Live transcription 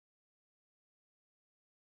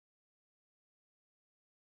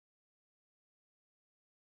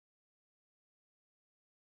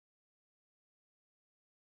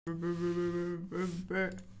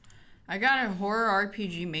I got a horror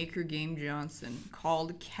RPG Maker game, Johnson,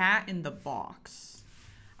 called Cat in the Box.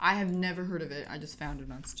 I have never heard of it. I just found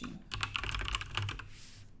it on Steam.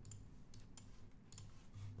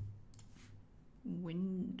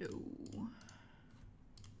 Window.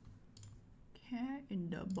 Cat in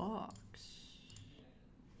the box.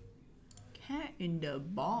 Cat in the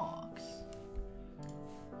box.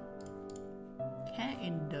 Cat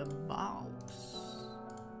in the box.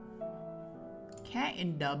 Cat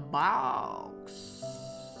in the box.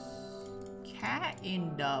 Cat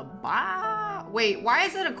in the box. Wait, why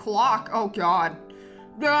is it a clock? Oh god.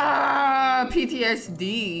 Ah,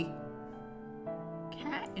 PTSD.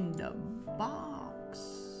 Cat in the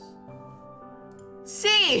box.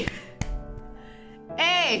 C.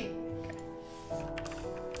 A.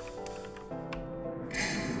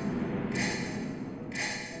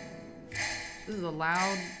 This is a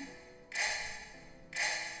loud.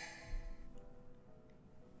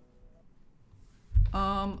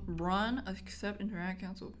 Run, accept, interact,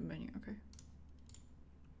 cancel, open menu. Okay.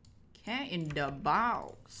 Cat in the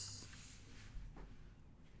box.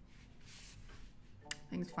 I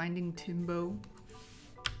think it's Finding Timbo.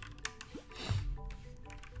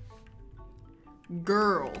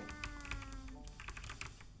 Girl.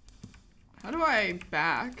 How do I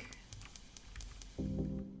back?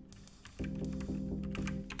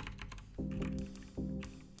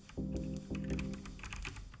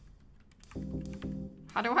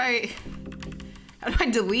 How do I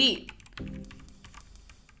delete?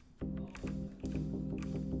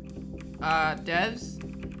 Devs?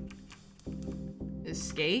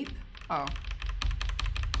 Escape? Oh.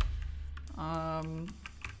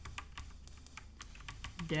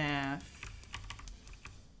 Def.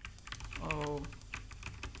 Oh.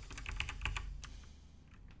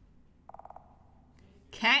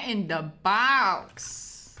 Cat in the box.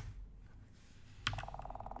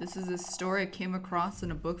 This is a story I came across in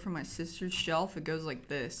a book from my sister's shelf. It goes like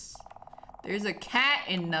this. There's a cat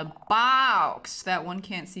in the box that one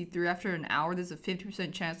can't see through. After an hour, there's a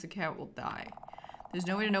 50% chance the cat will die. There's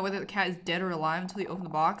no way to know whether the cat is dead or alive until you open the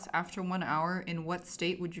box. After 1 hour, in what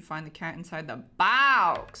state would you find the cat inside the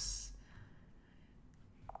box?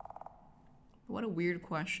 What a weird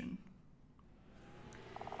question.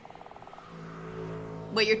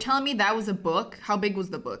 Wait, you're telling me that was a book? How big was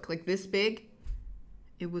the book? Like this big?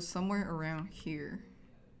 It was somewhere around here.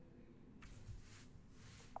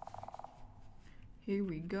 Here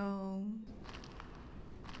we go.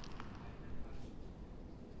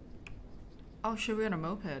 Oh shit, we got a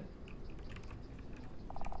moped.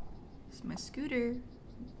 It's my scooter.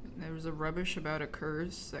 There was a rubbish about a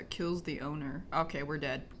curse that kills the owner. Okay, we're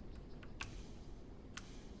dead.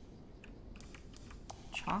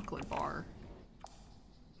 Chocolate bar.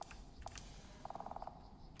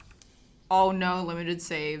 Oh no, limited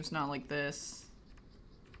saves, not like this.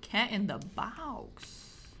 Cat in the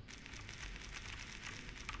box.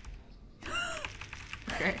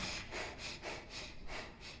 Okay.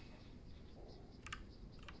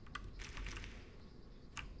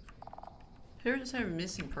 Here just have a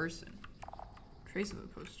missing person. Trace of a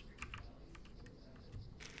poster.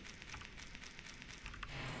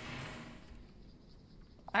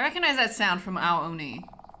 I recognize that sound from Ao Oni.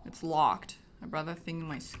 It's locked. I brought that thing in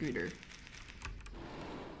my scooter.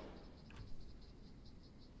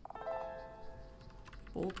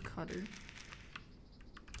 Bolt cutter.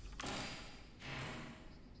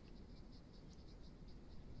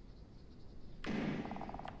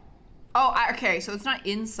 Oh, okay, so it's not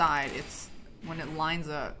inside, it's when it lines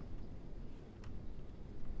up.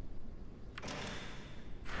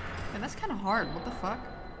 Man, that's kind of hard. What the fuck?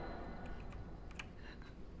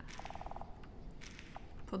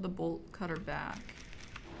 Put the bolt cutter back.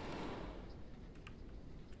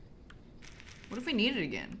 What if we need it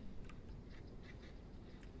again?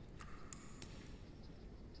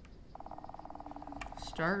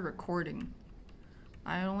 Start recording.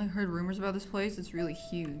 I only heard rumors about this place. It's really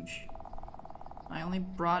huge. I only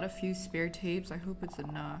brought a few spare tapes. I hope it's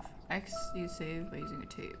enough. X you save by using a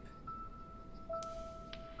tape.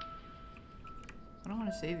 I don't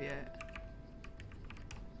want to save yet.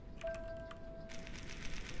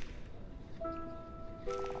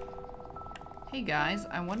 Hey guys,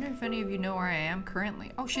 I wonder if any of you know where I am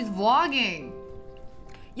currently. Oh, she's vlogging!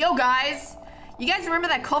 Yo guys! You guys remember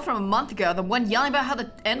that call from a month ago? The one yelling about how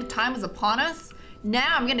the end of time is upon us?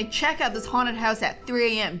 Now I'm gonna check out this haunted house at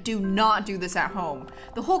 3 AM. Do not do this at home.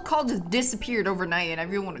 The whole call just disappeared overnight and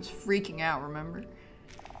everyone was freaking out, remember?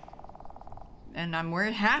 And I'm where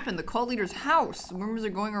it happened, the cult leader's house. Rumors are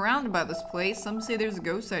going around about this place. Some say there's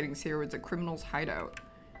ghost sightings here, where it's a criminal's hideout.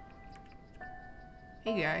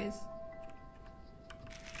 Hey guys.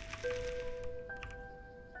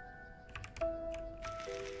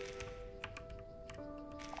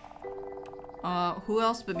 Who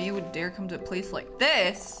else but me would dare come to a place like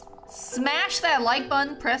this? Smash that like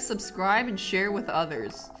button, press subscribe, and share with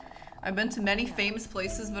others. I've been to many famous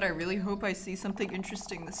places, but I really hope I see something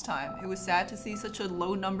interesting this time. It was sad to see such a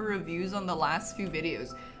low number of views on the last few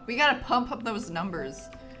videos. We gotta pump up those numbers.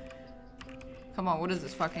 Come on, what is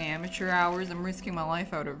this, fucking amateur hours? I'm risking my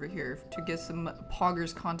life out over here to get some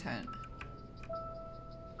Poggers content.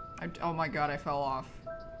 Oh my god, I fell off.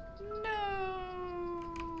 No.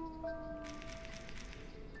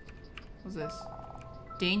 What's this?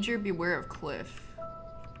 Danger, beware of cliff.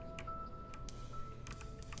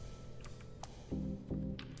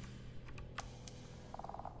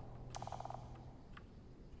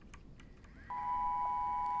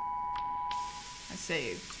 I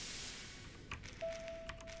saved.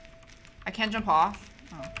 I can't jump off?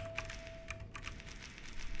 Oh.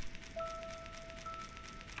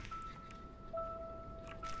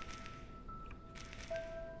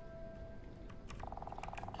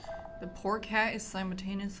 The poor cat is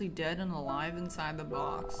simultaneously dead and alive inside the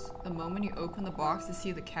box. The moment you open the box to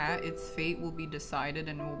see the cat, its fate will be decided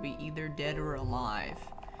and will be either dead or alive.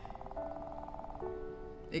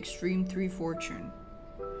 Extreme 3 fortune.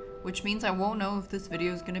 Which means I won't know if this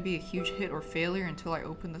video is gonna be a huge hit or failure until I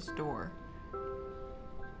open this door.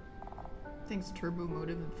 Thanks Turbo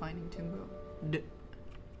Motive and Finding Timbo.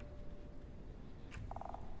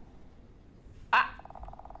 Ah!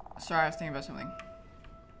 Sorry, I was thinking about something.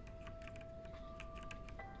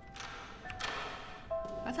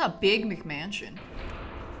 That's a big McMansion.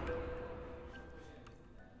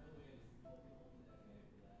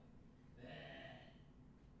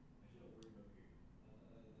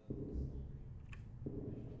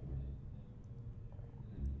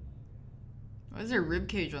 Why is there a rib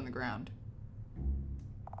cage on the ground?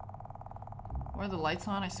 Why are the lights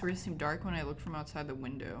on? I swear it seemed dark when I looked from outside the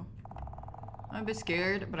window. I'm a bit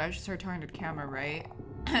scared, but I should start talking to the camera, right?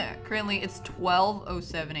 Currently, it's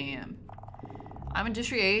 12:07 a.m. I'm in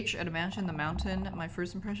District H at a mansion in the mountain. My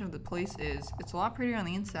first impression of the place is it's a lot prettier on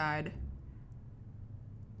the inside.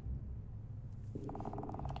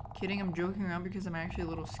 Kidding, I'm joking around because I'm actually a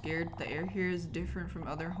little scared. The air here is different from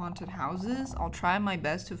other haunted houses. I'll try my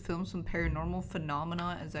best to film some paranormal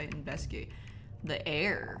phenomena as I investigate. The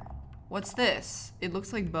air. What's this? It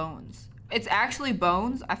looks like bones. It's actually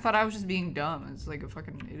bones? I thought I was just being dumb. It's like a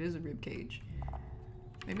fucking, it is a rib cage.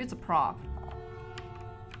 Maybe it's a prop.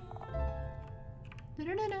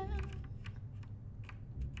 Da-da-da-da.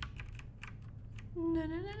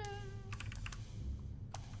 Da-da-da-da.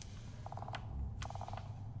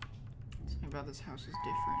 Something about this house is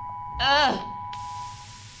different. Ugh!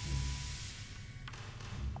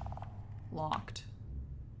 Locked.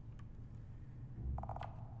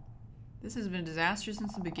 This has been a disaster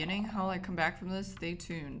since the beginning. How will I come back from this? Stay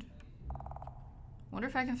tuned. Wonder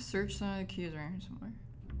if I can search some of the keys around here somewhere.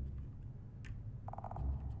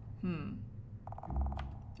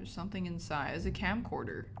 There's something inside. It's a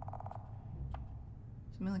camcorder.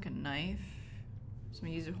 Something like a knife.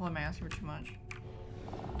 Something easy to hold. Am I asking for too much?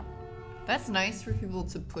 That's nice for people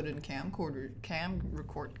to put in cam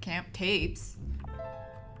tapes.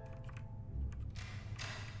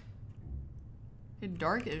 It's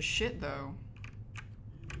dark as shit though.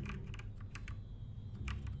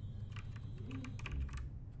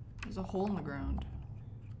 There's a hole in the ground.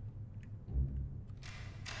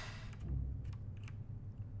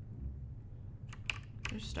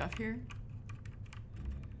 There's stuff here.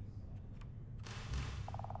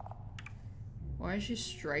 Why is she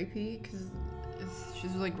stripy? Because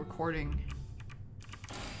she's like recording.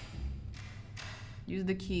 Use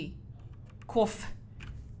the key. Cough.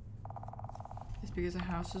 It's because the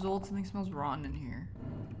house is old. Something smells rotten in here.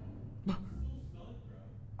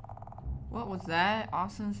 What was that?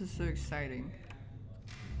 Austin, this is so exciting.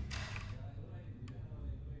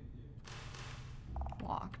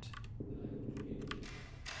 Locked.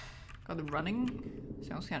 God, the running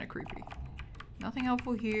sounds kind of creepy. Nothing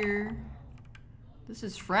helpful here. This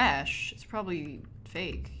is fresh. It's probably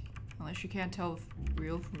fake. Unless you can't tell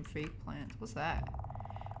real from fake plants. What's that?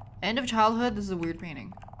 End of childhood? This is a weird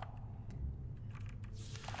painting.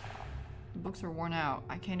 The books are worn out.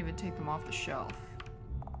 I can't even take them off the shelf.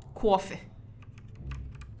 Coffee.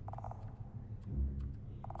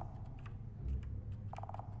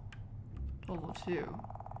 Level 2.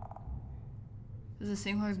 This is the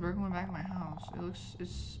same clock as broken one back in my house.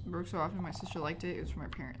 It's broke so often my sister liked it. It was from my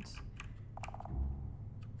parents.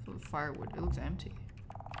 Full of firewood. It looks empty.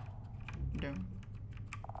 Dum.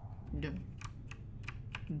 Dum.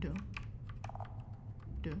 Dum.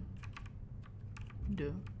 Duh.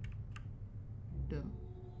 Duh. Duh.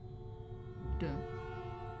 Duh.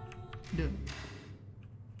 Duh.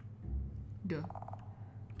 Duh.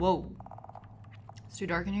 Whoa. It's too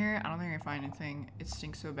dark in here. I don't think I can find anything. It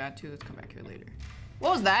stinks so bad too. Let's come back here later.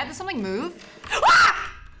 What was that? Did something move?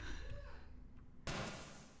 Ah!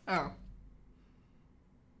 Oh.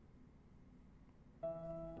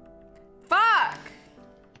 Fuck!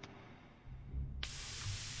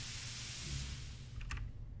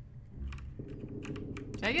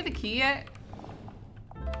 Did I get the key yet?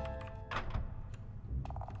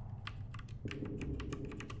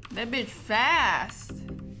 That bitch fast.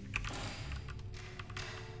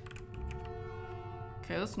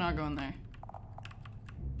 Okay, let's not go in there.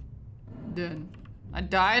 Done. I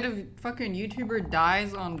died of fucking YouTuber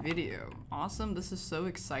dies on video. Awesome, this is so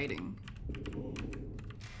exciting.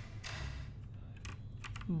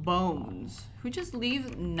 Bones. Who just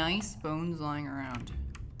leaves nice bones lying around?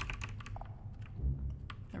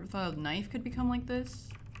 Never thought a knife could become like this?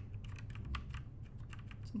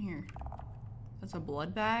 What's in here? That's a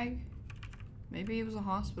blood bag? Maybe it was a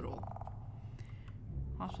hospital.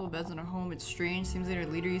 Hospital beds in a home. It's strange. Seems like our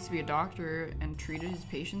leader used to be a doctor and treated his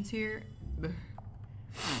patients here.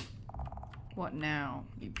 What now,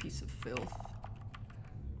 you piece of filth?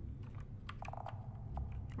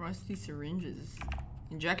 Rusty syringes.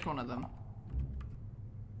 Inject one of them.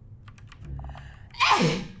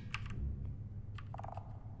 Let's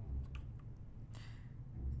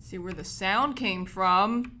see where the sound came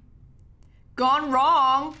from. Gone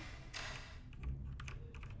wrong!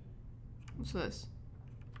 What's this?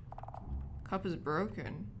 Cup is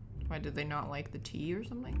broken. Why, did they not like the tea or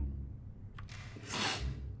something?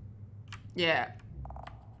 Yeah.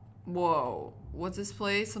 Whoa. What's this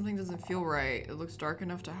place? Something doesn't feel right. It looks dark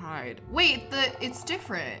enough to hide. Wait, it's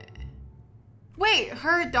different. Wait,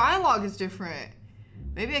 her dialogue is different.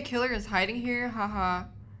 Maybe a killer is hiding here? Haha.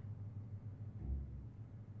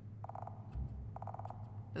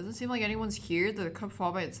 Doesn't seem like anyone's here. Did the cup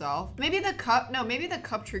fall by itself? Maybe the cup, no, maybe the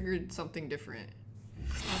cup triggered something different.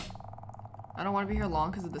 I don't want to be here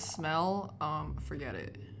long because of the smell. Forget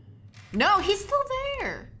it. No, he's still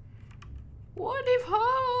there. What if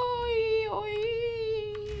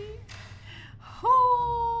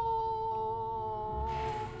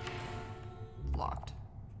locked.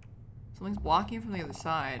 Something's blocking from the other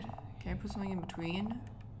side. Can I put something in between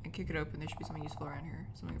and kick it open? There should be something useful around here.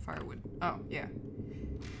 Something of firewood. Oh, yeah.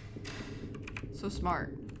 So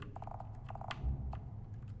smart.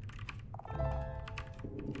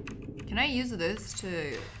 Can I use this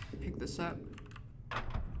to pick this up?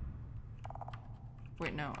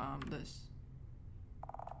 Wait, no, this.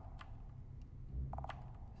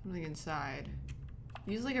 Something inside.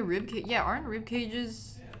 Use like a rib cage. Yeah, aren't rib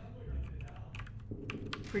cages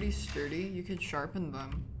pretty sturdy? You could sharpen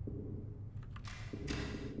them.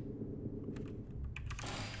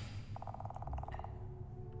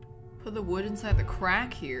 Put the wood inside the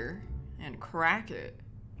crack here and crack it.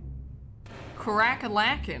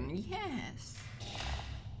 Crack-a-lackin', yes.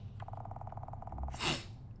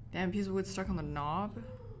 Damn, piece of wood stuck on the knob. The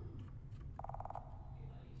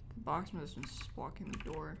box must have been blocking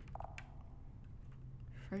the door.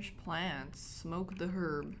 Fresh plants. Smoke the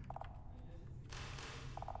herb.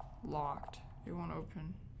 Locked. It won't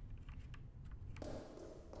open.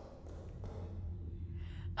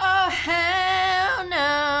 Oh, hell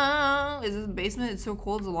no! Is this the basement? It's so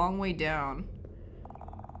cold, it's a long way down.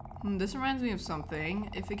 This reminds me of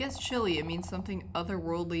something. If it gets chilly, it means something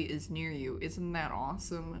otherworldly is near you. Isn't that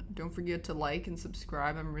awesome? Don't forget to like and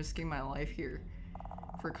subscribe. I'm risking my life here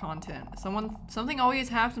for content. Something always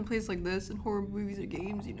happens in places like this in horror movies or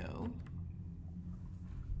games, you know.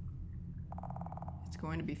 It's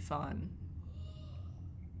going to be fun.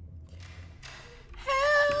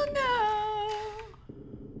 Hell no!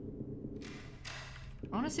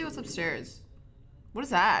 I want to see what's upstairs. What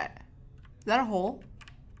is that? Is that a hole?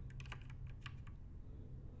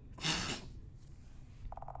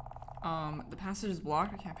 The passage is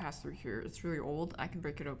blocked. I can't pass through here. It's really old. I can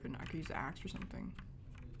break it open. I could use an axe or something.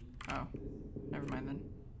 Oh, never mind then.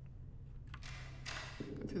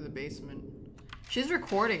 Go through the basement. She's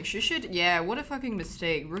recording. She should, yeah, what a fucking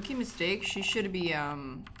mistake. Rookie mistake. She should be,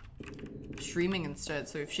 streaming instead.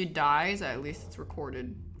 So if she dies, at least it's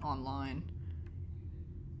recorded online.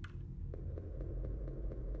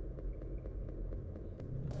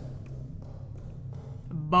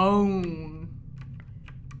 Bone.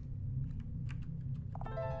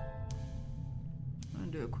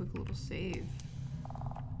 Do a quick little save.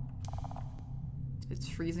 It's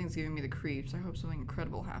freezing, it's giving me the creeps. I hope something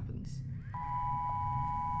incredible happens.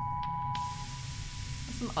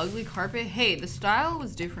 That's Some ugly carpet. Hey, the style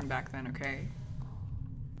was different back then, okay?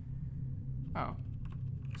 Oh.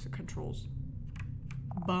 So controls.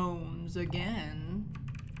 Bones again.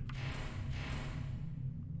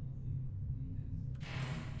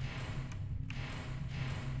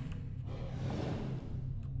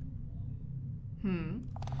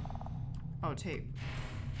 Oh, tape.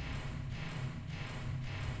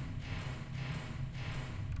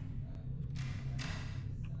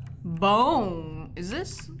 Bone. Is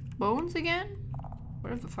this bones again?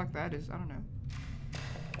 Whatever the fuck that is, I don't know.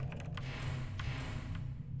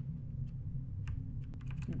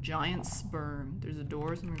 Giant sperm. There's a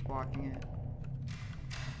door, something's blocking it.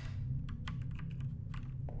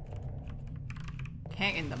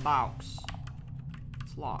 Can't in the box.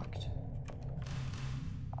 It's locked.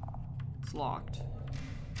 It's locked.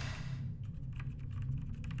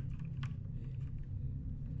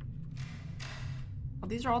 Oh,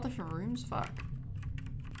 these are all different rooms? Fuck.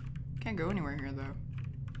 Can't go anywhere here, though.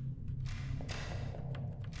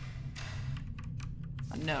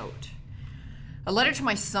 A note. A letter to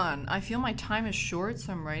my son. I feel my time is short,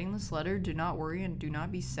 so I'm writing this letter. Do not worry and do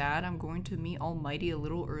not be sad. I'm going to meet Almighty a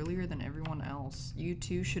little earlier than everyone else. You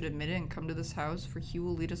too should admit it and come to this house, for he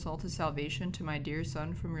will lead us all to salvation, to my dear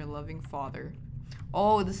son from your loving father.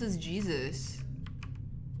 Oh, this is Jesus.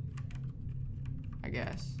 I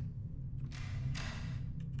guess.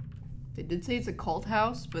 They did say it's a cult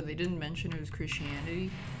house, but they didn't mention it was Christianity.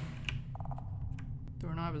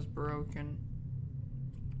 Doorknob is broken.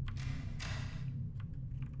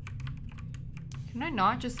 Can I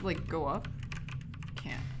not just, like, go up?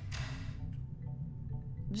 Can't.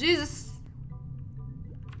 Jesus!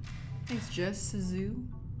 Thanks, Jess Suzu.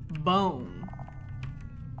 Bone.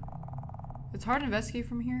 It's hard to investigate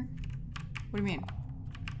from here? What do you mean?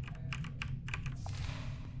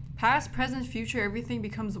 Past, present, future, everything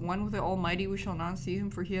becomes one with the Almighty. We shall not see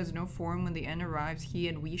him, for he has no form. When the end arrives, he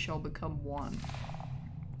and we shall become one.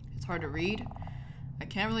 It's hard to read. I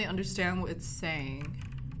can't really understand what it's saying.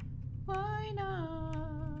 Why not?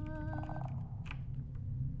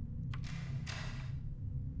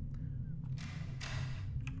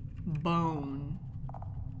 Bone.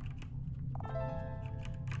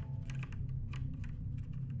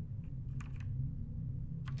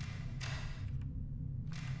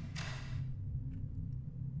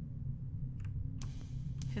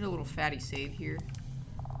 Hit a little fatty save here.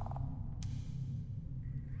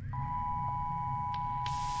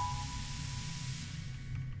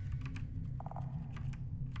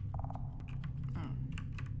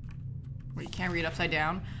 Wait, you can't read upside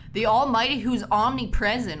down. The Almighty who's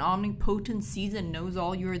omnipresent, omnipotent, sees and knows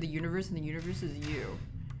all. You are the universe and the universe is you.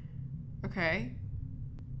 Okay.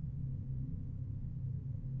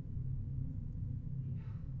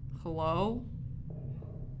 Hello?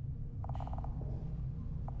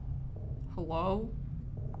 Hello?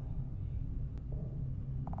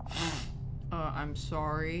 I'm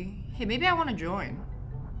sorry. Hey, maybe I want to join.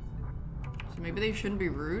 So maybe they shouldn't be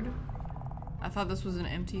rude? I thought this was an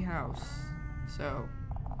empty house. So.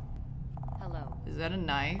 Hello. Is that a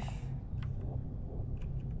knife?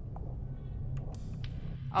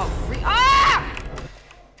 Oh, free. Ah!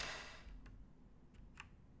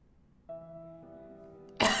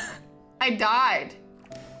 I died.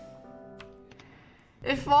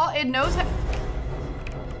 It knows how.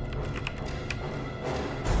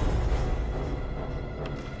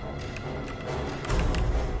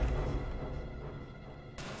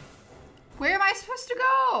 Where am I supposed to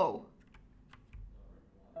go?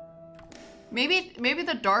 Maybe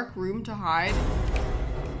the dark room to hide.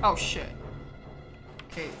 Oh shit.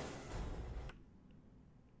 Okay.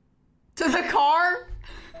 To the car?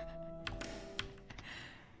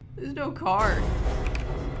 There's no car.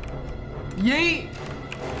 Yeet!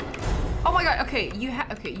 Oh my god, okay,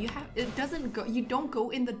 it doesn't go, you don't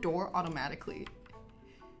go in the door automatically.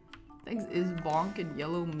 Thanks is Bonk and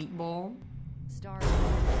Yellow Meatball. Star.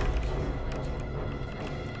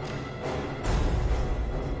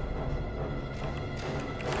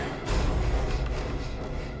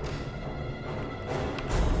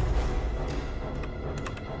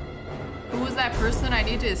 Who was that person? I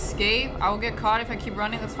need to escape. I will get caught if I keep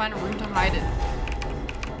running. Let's find a room to hide it.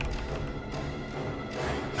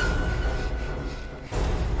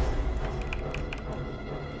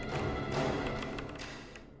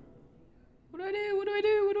 What do I do? What do I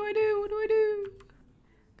do? What do I do? What do I do?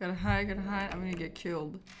 Gotta hide, gotta hide. I'm gonna get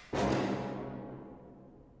killed.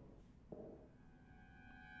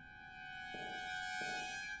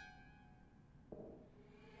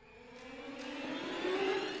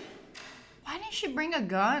 Why didn't she bring a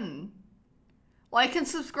gun? Like and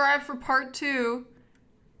subscribe for part 2.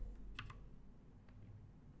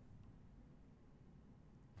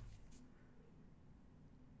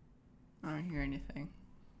 don't hear anything.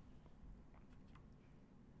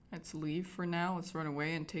 Let's leave for now. Let's run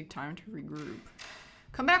away and take time to regroup.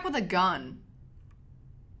 Come back with a gun.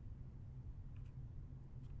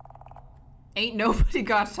 Ain't nobody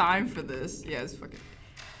got time for this. Yeah, it's fucking...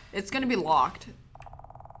 It's gonna be locked.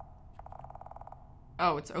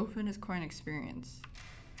 Oh, it's open. It's quite an experience.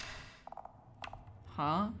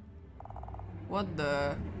 Huh? What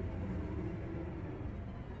the...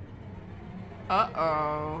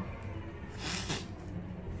 Uh-oh.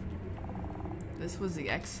 This was the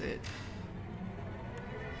exit.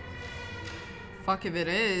 Fuck if it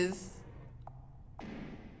is.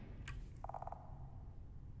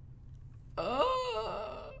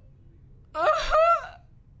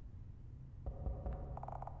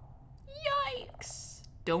 Yikes.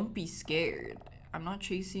 Don't be scared. I'm not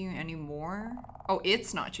chasing you anymore. Oh,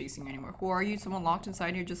 it's not chasing you anymore. Who are you? Someone locked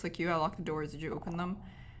inside here just like you? I locked the doors. Did you open them?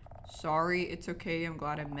 Sorry, it's okay. I'm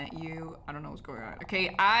glad I met you. I don't know what's going on.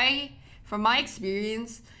 Okay, from my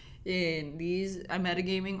experience in these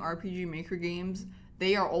metagaming RPG Maker games,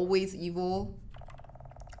 they are always evil.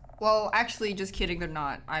 Well, actually, just kidding, they're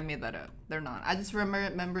not. I made that up. They're not. I just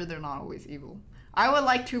remember they're not always evil. I would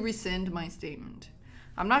like to rescind my statement.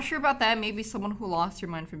 I'm not sure about that. Maybe someone who lost your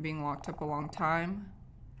mind from being locked up a long time.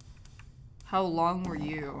 How long were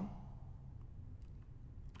you?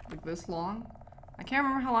 Like this long? I can't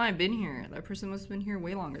remember how long I've been here. That person must have been here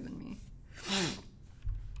way longer than me.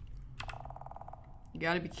 You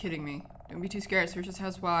gotta be kidding me. Don't be too scared. Search this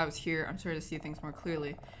house while I was here. I'm starting to see things more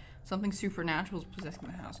clearly. Something supernatural is possessing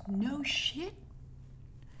the house. No shit.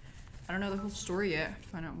 I don't know the whole story yet. I have to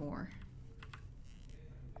find out more.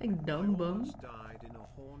 Like dumb bum.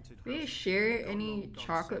 Will you share any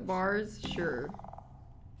chocolate bars? Sure.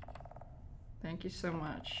 Thank you so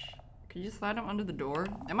much. Could you slide them under the door?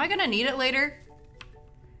 Am I gonna need it later?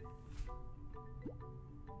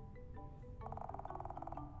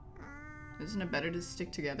 Isn't it better to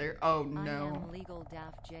stick together? Oh no. I am legal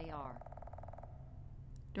daft JR.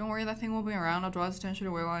 Don't worry, that thing will be around. I'll draw his attention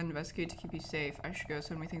away while I investigate to keep you safe. I should go.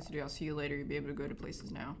 So many things to do. I'll see you later. You'll be able to go to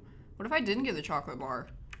places now. What if I didn't get the chocolate bar?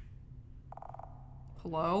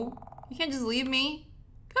 Hello? You can't just leave me.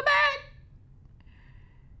 Come back!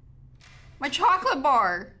 My chocolate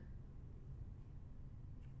bar!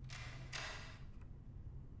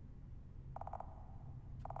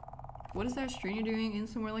 What is that stranger doing in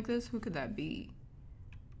somewhere like this? Who could that be?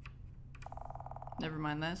 Never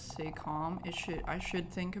mind that. Stay calm. I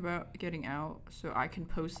should think about getting out so I can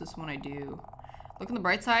post this when I do. Look on the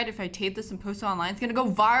bright side. If I tape this and post it online, it's gonna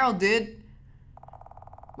go viral, dude.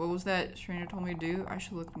 What was that stranger told me to do? I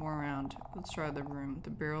should look more around. Let's try the room. The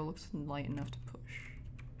barrel looks light enough to push.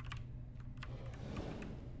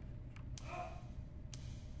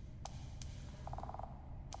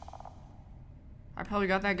 I probably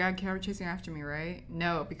got that guy camera chasing after me, right?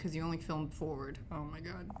 No, because you only filmed forward. Oh my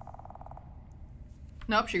god.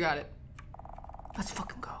 Nope, she got it. Let's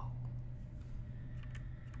fucking go.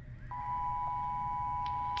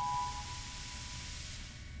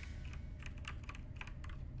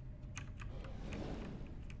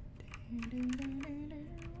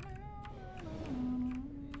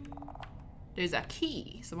 There's a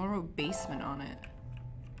key. Someone wrote basement on it.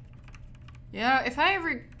 Yeah, if I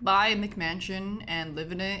ever buy a McMansion and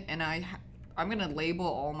live in it, and I'm gonna label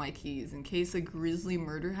all my keys in case a grisly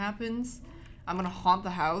murder happens. I'm gonna haunt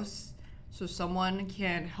the house so someone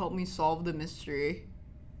can help me solve the mystery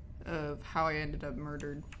of how I ended up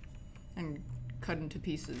murdered and cut into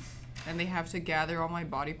pieces. And they have to gather all my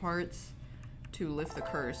body parts to lift the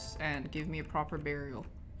curse and give me a proper burial.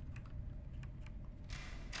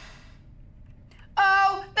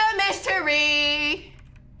 Oh, the mystery!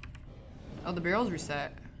 Oh, the barrels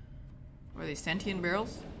reset. Are they sentient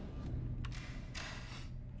barrels?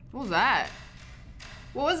 What was that?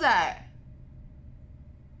 What was that?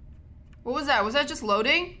 What was that? Was that just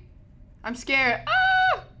loading? I'm scared.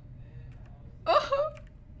 Ah! Oh!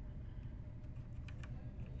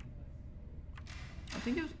 I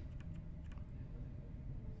think it was...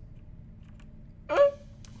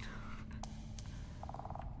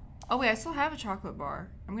 Oh wait, I still have a chocolate bar.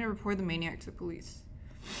 I'm gonna report the maniac to police.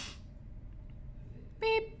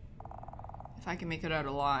 Beep. If I can make it out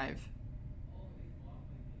alive.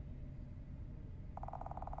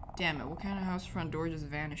 Damn it, what kind of house front door just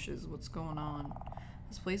vanishes? What's going on?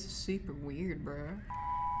 This place is super weird, bruh.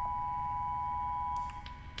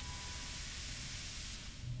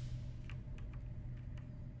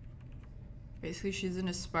 Basically, she's an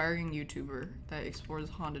aspiring YouTuber that explores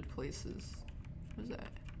haunted places. What is that?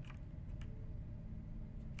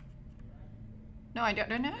 No, I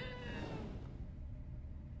don't know.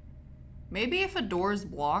 Maybe if a door is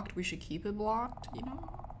blocked, we should keep it blocked, you know?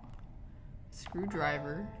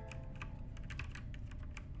 Screwdriver.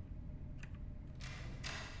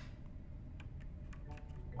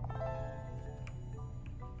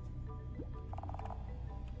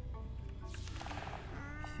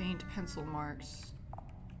 Faint pencil marks.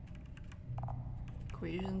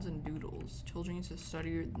 Equations and doodles. Children used to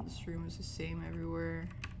study in this room is the same everywhere.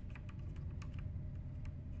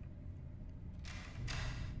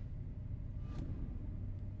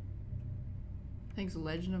 Thanks,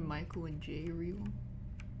 Legend of Michael and Jay Reel.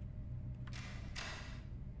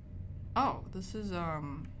 Oh, this is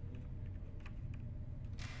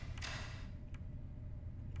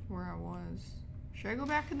where I was. Should I go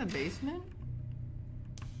back in the basement?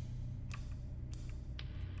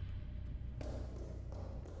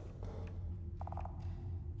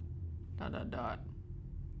 Dot dot dot.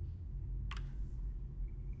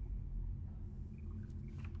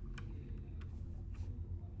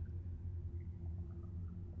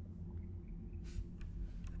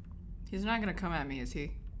 He's not gonna come at me, is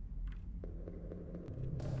he?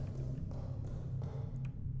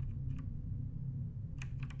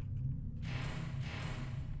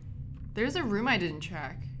 There's a room I didn't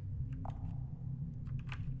check.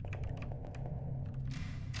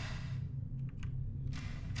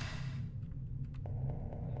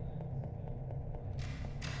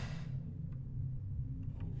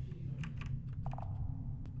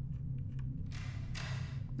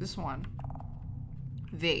 This one.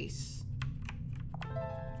 Vase.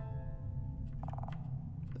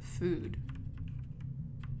 The food.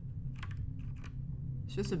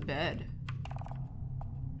 It's just a bed.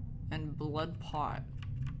 And blood pot.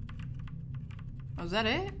 Oh, is that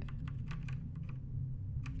it?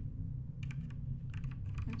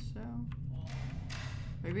 I think so.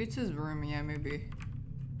 Maybe it's his room, yeah, maybe.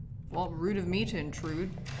 Well, rude of me to intrude.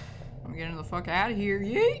 I'm getting the fuck out of here,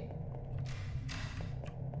 yeet!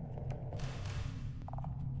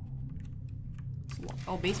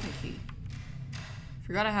 Oh, basement key.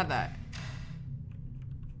 Forgot I had that.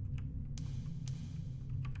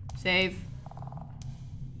 Save.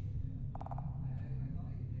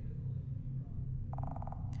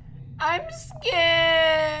 I'm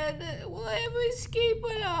scared. Will I ever escape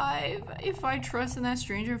alive? If I trust in that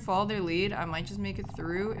stranger and follow their lead, I might just make it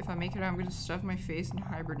through. If I make it, I'm gonna stuff my face and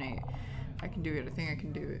hibernate. I can do it. I think I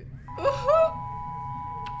can do it.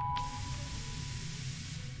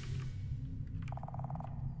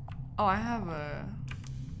 Oh, I have a...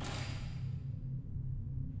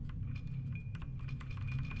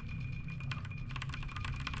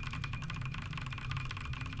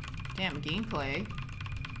 Damn, gameplay.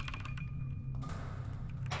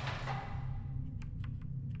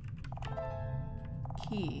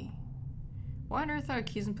 Key. Why on earth are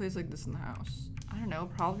keys in places like this in the house? I don't know,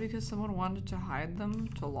 probably because someone wanted to hide them,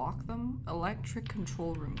 to lock them. Electric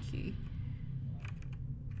control room key.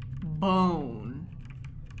 Bone.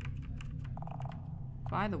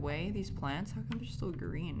 By the way, these plants, how come they're still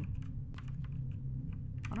green?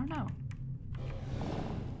 I don't know.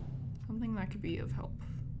 Something that could be of help.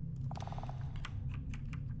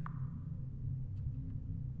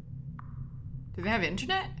 Do they have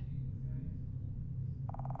internet?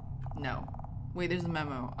 No. Wait, there's a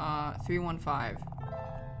memo. 315.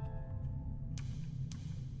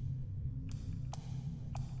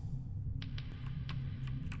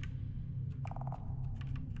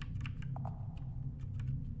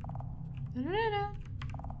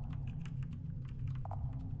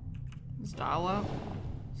 Let's dial up.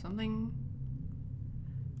 Something.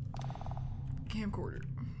 Camcorder.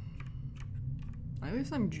 At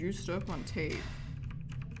least I'm juiced up on tape.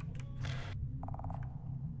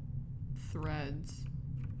 Threads.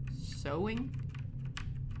 Sewing?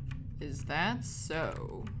 Is that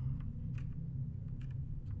so?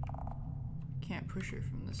 Can't push it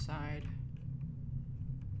from the side.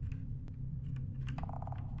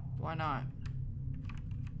 Why not?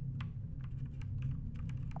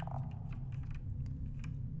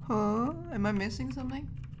 Huh? Am I missing something?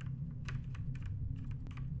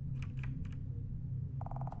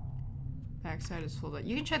 Backside is full of...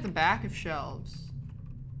 You can check the back of shelves.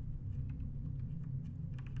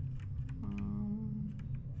 I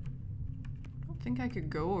don't think I could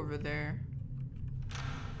go over there.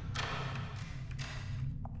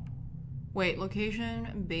 Wait,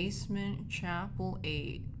 location, basement, chapel,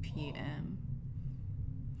 8 p.m.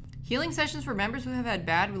 Healing sessions for members who have had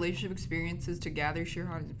bad relationship experiences to gather sheer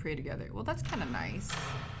hearts and pray together. Well, that's kind of nice.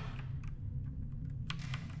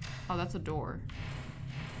 Oh, that's a door.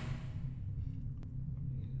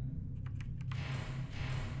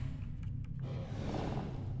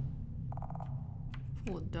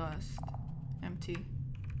 Full of dust. empty.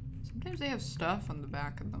 Sometimes they have stuff on the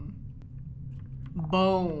back of them.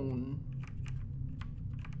 Bone.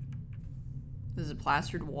 This is a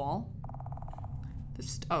plastered wall.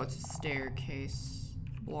 This, oh, it's a staircase.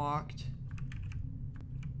 Blocked.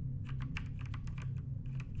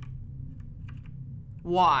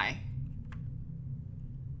 Why?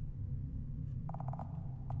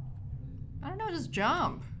 I don't know, just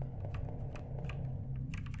jump.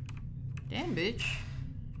 Damn, bitch.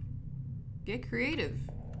 Get creative.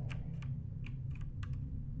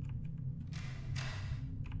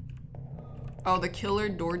 Oh, the killer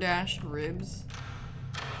DoorDash ribs.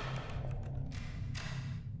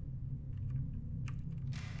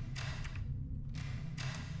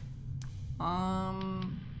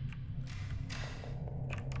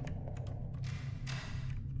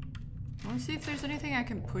 Let me see if there's anything I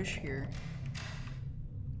can push here.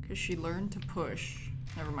 Cause she learned to push.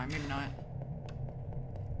 Never mind, maybe not.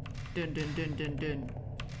 Dun dun dun dun dun.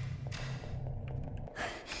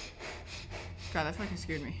 God, that fucking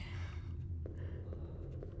scared me.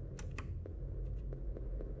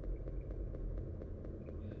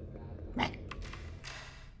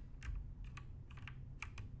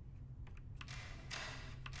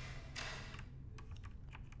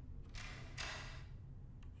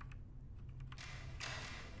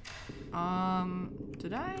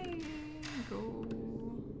 Did I go?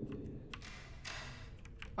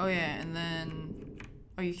 Oh yeah, and then,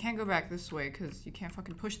 oh, you can't go back this way because you can't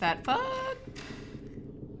fucking push that. Fuck!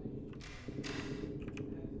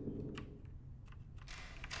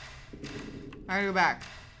 I gotta go back.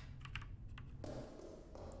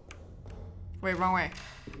 Wait, wrong way.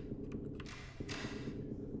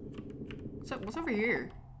 What's over here?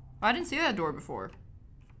 Oh, I didn't see that door before.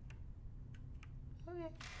 Okay.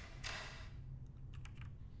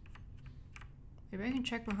 Maybe I can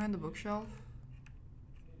check behind the bookshelf.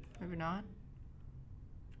 Maybe not.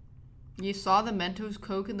 You saw the Mentos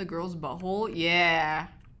Coke in the girl's butthole? Yeah.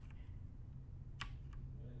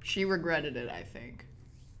 She regretted it, I think.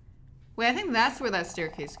 Wait, I think that's where that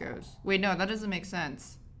staircase goes. Wait, no, that doesn't make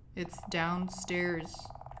sense. It's downstairs.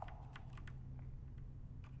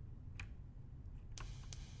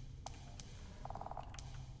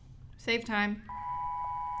 Save time.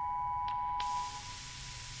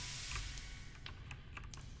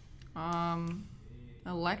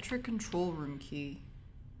 Electric control room key.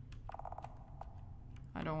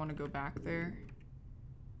 I don't want to go back there.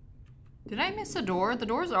 Did I miss a door? The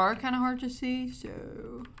doors are kind of hard to see,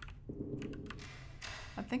 so...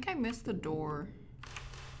 I think I missed the door.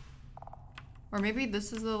 Or maybe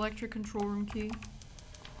this is the electric control room key.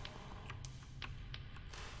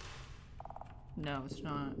 No, it's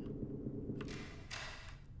not.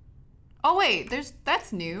 Oh wait,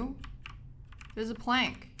 that's new. There's a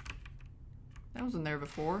plank. That wasn't there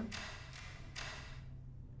before.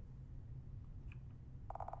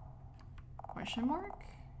 Question mark?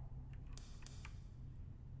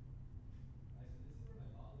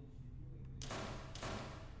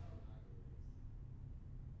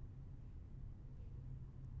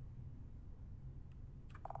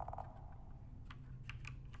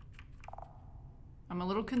 I'm a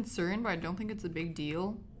little concerned, but I don't think it's a big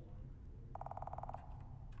deal.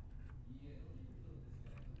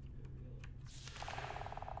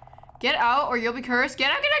 Get out or you'll be cursed. Get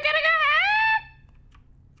out, get out, get out, get out!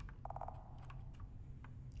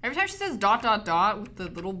 Every time she says ... with the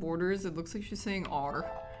little borders, it looks like she's saying R.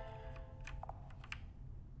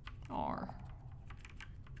 R.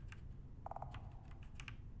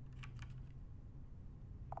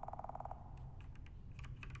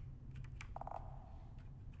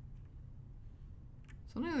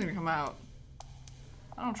 Something's gonna come out.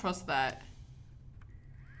 I don't trust that.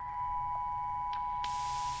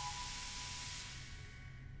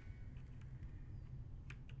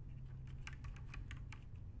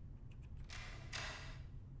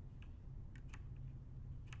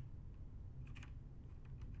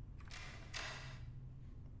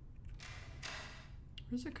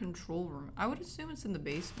 Where's the control room? I would assume it's in the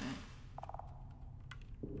basement.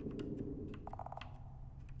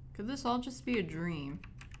 Could this all just be a dream?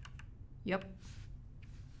 Yep.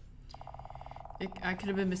 I could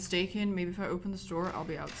have been mistaken. Maybe if I open this door, I'll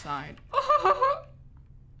be outside.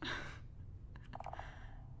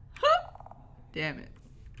 Damn it.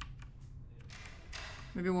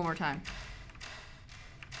 Maybe one more time.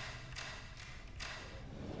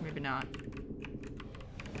 Maybe not.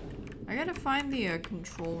 I gotta find the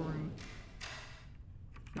control room.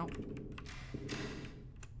 Nope.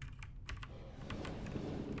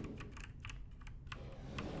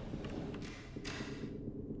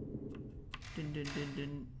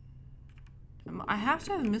 I have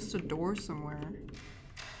to have missed a door somewhere.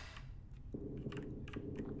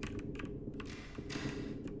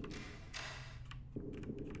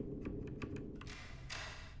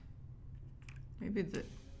 Maybe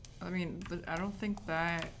I don't think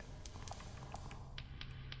that...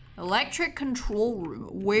 Electric control room.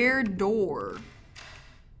 Where door?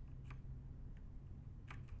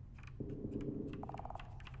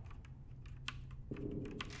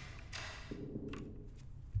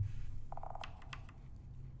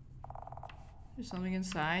 There's something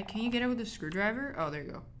inside. Can you get it with a screwdriver? Oh, there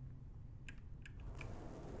you go.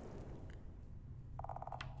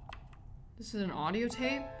 This is an audio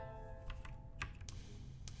tape?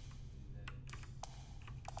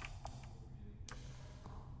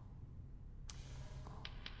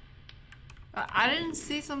 I didn't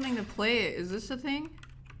see something to play it. Is this a thing?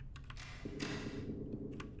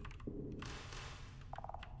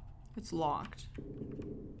 It's locked.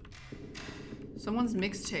 Someone's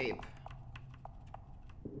mixtape.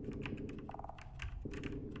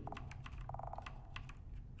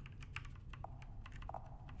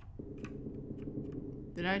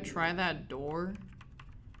 Did I try that door?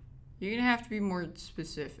 You're gonna have to be more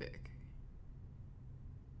specific.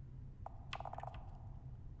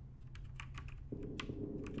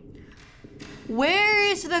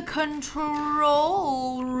 Where is the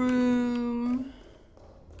control room?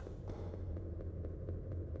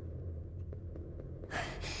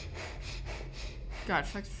 God,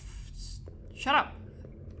 shut up.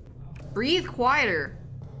 Breathe quieter.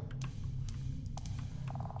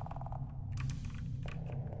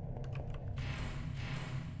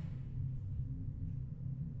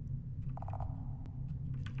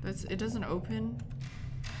 It doesn't open.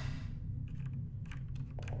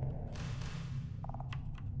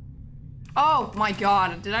 Oh my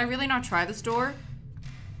god, did I really not try this door?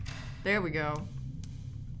 There we go.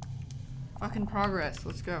 Fucking progress,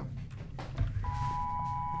 let's go.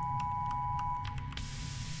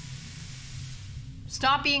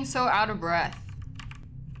 Stop being so out of breath.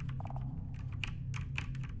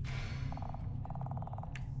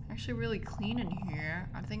 Actually really clean in here.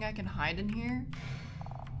 I think I can hide in here.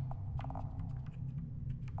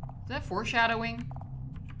 Is that foreshadowing?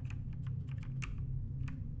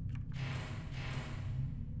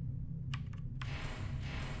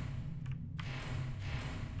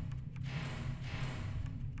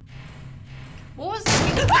 What was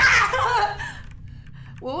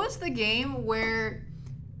what was the game where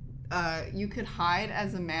you could hide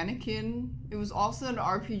as a mannequin? It was also an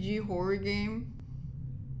RPG horror game.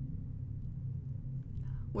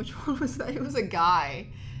 Which one was that? It was a guy.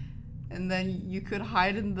 And then you could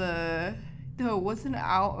hide in the... No, it wasn't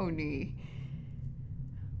Ao-Oni.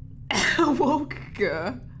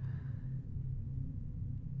 Woka.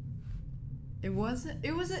 It wasn't...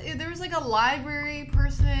 It was... There was like a library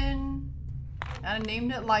person. And I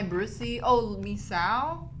named it Librusi. Oh,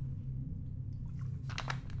 Misao?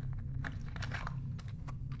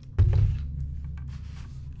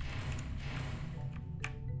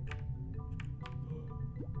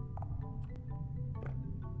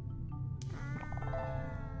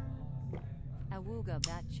 Awooga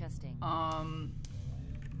bat chesting.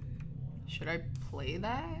 Should I play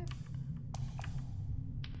that?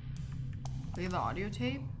 Play the audio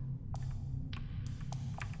tape?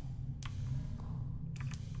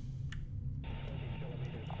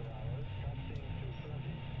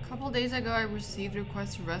 A couple days ago, I received a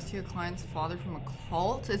request to rescue a client's father from a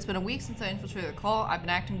cult. It's been a week since I infiltrated the cult. I've been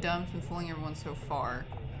acting dumb, been fooling everyone so far.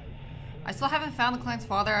 I still haven't found the client's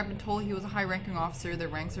father. I've been told he was a high-ranking officer. Their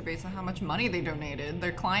ranks are based on how much money they donated.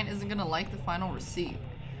 Their client isn't gonna like the final receipt.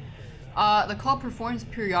 The cult performs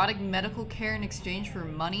periodic medical care in exchange for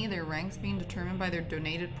money, their ranks being determined by their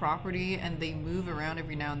donated property, and they move around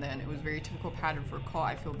every now and then. It was a very typical pattern for a cult.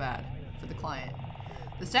 I feel bad for the client.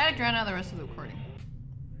 The static drowned out the rest of the recording.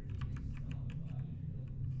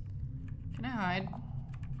 Can I hide?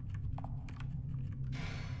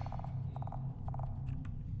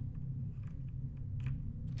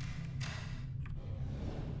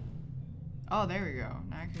 Oh, there we go.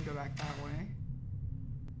 Now I can go back that way.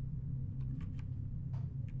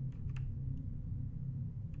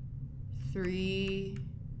 Three.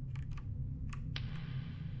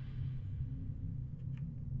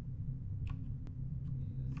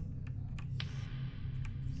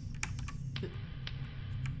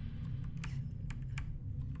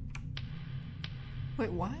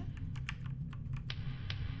 Wait, what?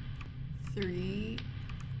 3.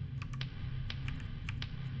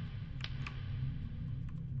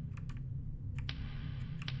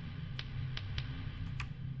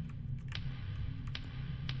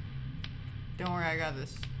 Don't worry, I got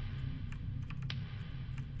this.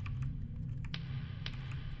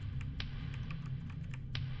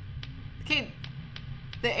 Okay,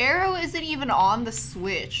 the arrow isn't even on the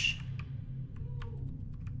switch.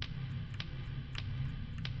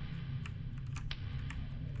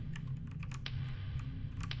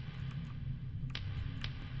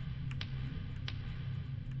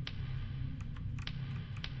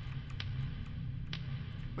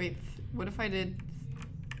 Wait, what if I did...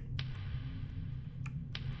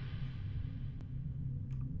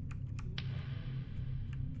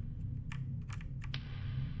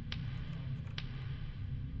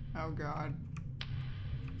 Oh god.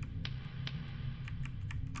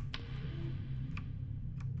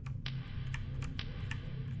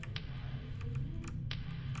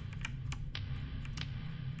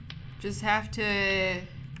 Just have to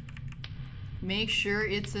make sure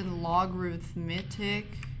it's in logarithmic.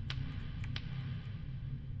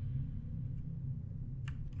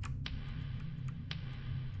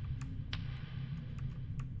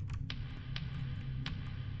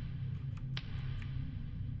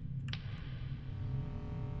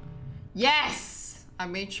 Yes! I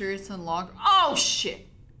made sure it's in log. Oh shit!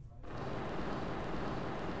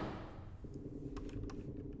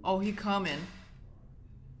 Oh, he coming.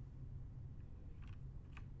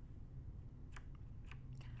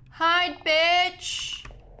 Hide, bitch!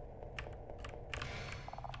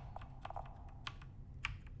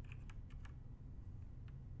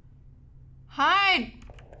 Hide!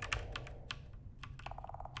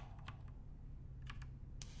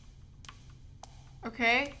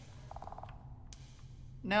 Okay.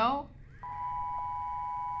 No?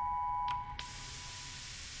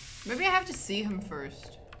 Maybe I have to see him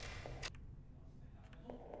first.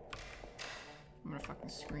 I'm gonna fucking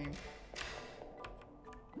scream.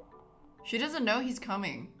 She doesn't know he's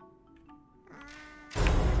coming.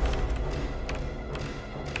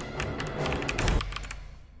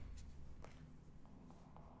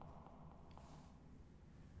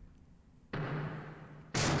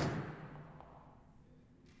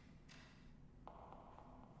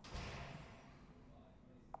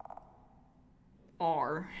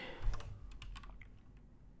 R.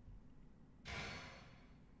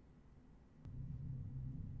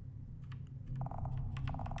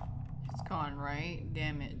 It's gone, right?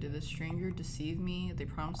 Damn it. Did the stranger deceive me? They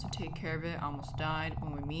promised to take care of it. I almost died.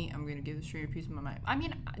 When we meet, I'm gonna give the stranger a piece of my mind. I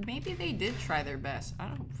mean, maybe they did try their best. I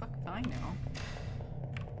don't fuck if I know.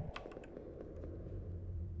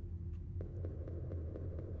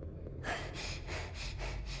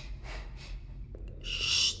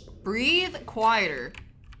 Shh. Breathe quieter.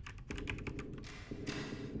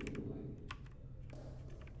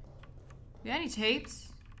 You got any tapes?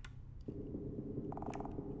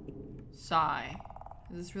 Sigh.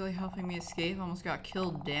 Is this really helping me escape? I almost got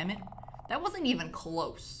killed, damn it. That wasn't even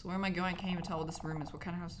close. Where am I going? I can't even tell what this room is. What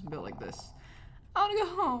kind of house is built like this? I wanna go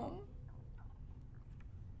home.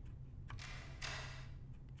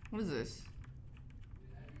 What is this?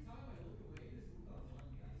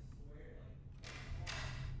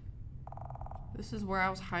 This is where I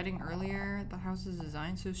was hiding earlier. The house is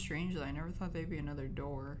designed so strange that I never thought there'd be another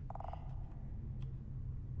door.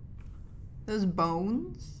 Those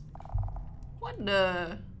bones? What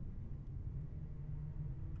the?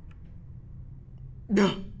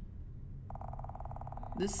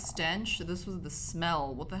 This stench, this was the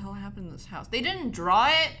smell. What the hell happened in this house? They didn't draw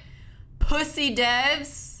it? Pussy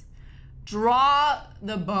devs. Draw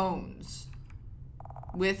the bones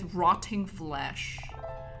with rotting flesh.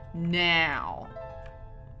 Now.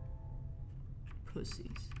 Pussies.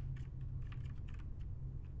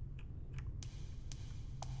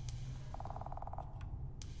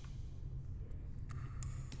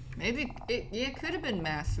 Maybe it could have been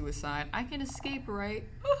mass suicide. I can escape, right?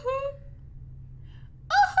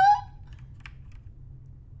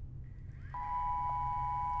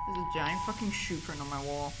 There's a giant fucking shoe print on my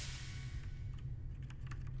wall.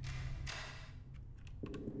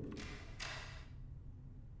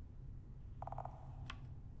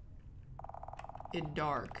 It's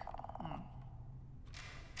dark.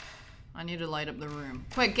 I need to light up the room.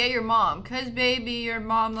 Quick, get your mom. Cause baby, your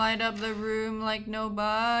mom light up the room like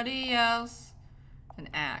nobody else. An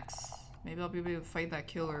axe. Maybe I'll be able to fight that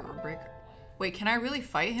killer or break. Wait, can I really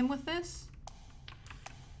fight him with this?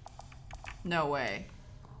 No way.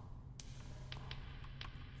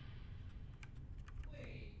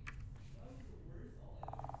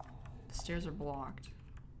 The stairs are blocked.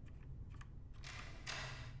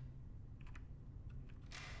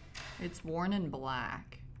 It's worn in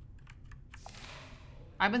black.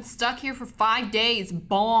 I've been stuck here for 5 days.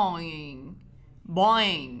 Boing.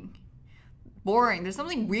 Boing. Boring. There's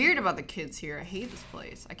something weird about the kids here. I hate this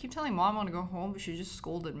place. I keep telling mom I want to go home, but she just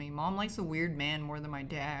scolded me. Mom likes a weird man more than my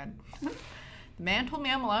dad. The Man told me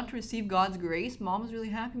I'm allowed to receive God's grace. Mom was really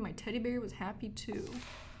happy. My teddy bear was happy too.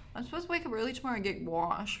 I'm supposed to wake up early tomorrow and get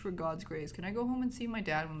washed for God's grace. Can I go home and see my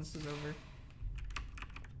dad when this is over?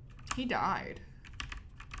 He died.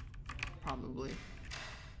 Probably.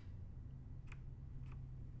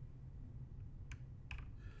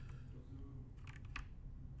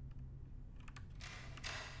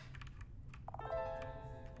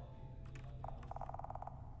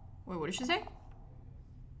 Wait, what did she say?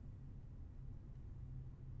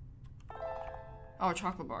 Oh, a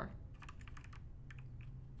chocolate bar.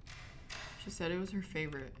 She said it was her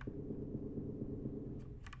favorite.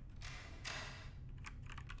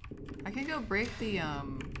 I can go break the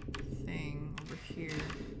thing over here.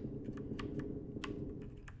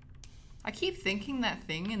 I keep thinking that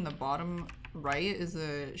thing in the bottom right is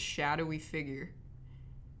a shadowy figure.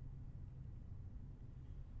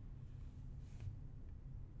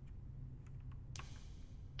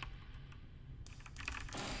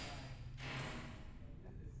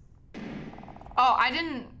 Oh, I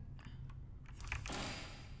didn't...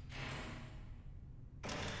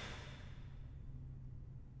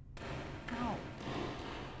 Ow.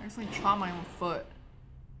 I accidentally chopped my own foot.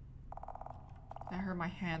 That hurt my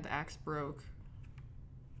hand. The axe broke.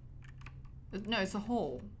 No, it's a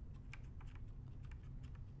hole.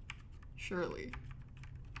 Surely.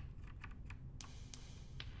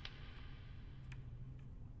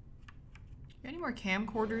 Got any more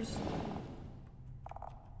camcorders?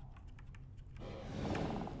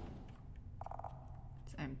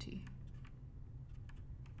 It's empty.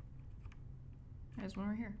 There's one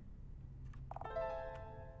right here.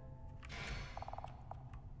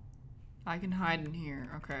 I can hide in here,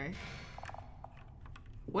 okay.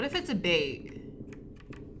 What if it's a bait?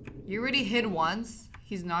 You already hid once.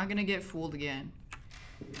 He's not gonna get fooled again.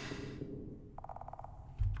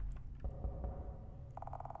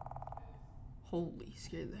 Holy,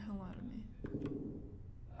 scared the hell out of me.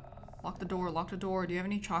 Lock the door, lock the door. Do you have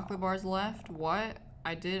any chocolate bars left? What?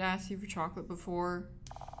 I did ask you for chocolate before.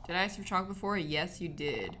 Did I ask you for chocolate before? Yes, you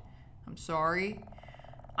did. I'm sorry.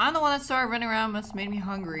 I'm the one that started running around, must have made me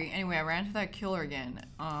hungry. Anyway, I ran into that killer again.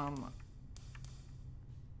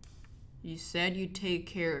 You said you'd take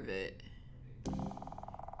care of it.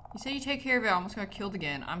 You said you'd take care of it. I almost got killed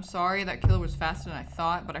again. I'm sorry, that killer was faster than I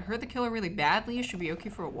thought, but I heard the killer really badly. It should be okay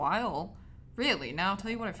for a while. Really? Now I'll tell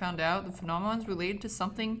you what I found out. The phenomenon's related to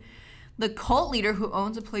something the cult leader who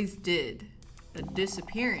owns a place did. A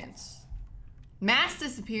disappearance. Mass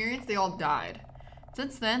disappearance? They all died.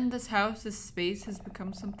 Since then, this house, this space has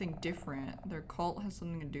become something different. Their cult has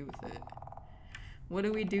something to do with it. What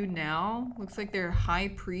do we do now? Looks like their high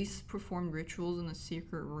priest performed rituals in the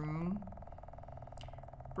secret room.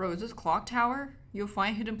 Bro, is this clock tower? You'll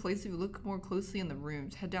find hidden places if you look more closely in the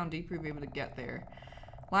rooms. Head down deeper to be able to get there.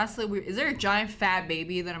 Lastly, is there a giant fat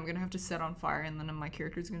baby that I'm gonna have to set on fire and then my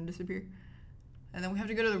character's gonna disappear? And then we have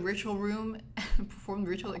to go to the ritual room and perform the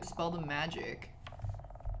ritual, expel the magic.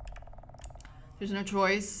 There's no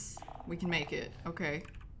choice. We can make it. Okay.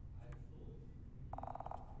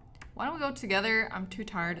 Why don't we go together? I'm too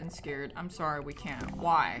tired and scared. I'm sorry, we can't.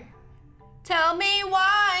 Why? Tell me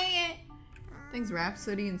why! Thanks,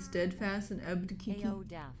 Rhapsody and Steadfast and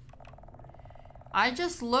Ebdikiki. I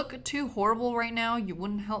just look too horrible right now. You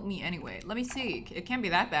wouldn't help me anyway. Let me see. It can't be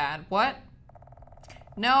that bad. What?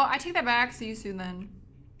 No, I take that back. See you soon then.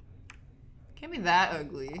 Can't be that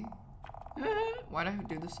ugly. Why'd I have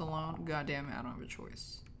to do this alone? God damn it, I don't have a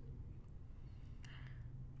choice.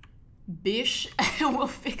 Bish will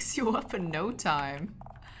fix you up in no time.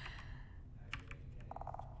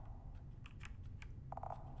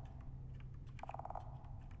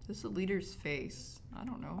 This is the leader's face. I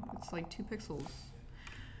don't know. It's like 2 pixels.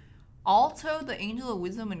 Alto, the angel of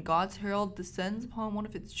wisdom and God's herald, descends upon one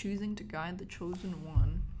of its choosing to guide the chosen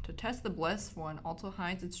one. To test the blessed one, Alto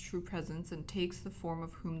hides its true presence and takes the form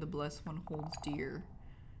of whom the blessed one holds dear.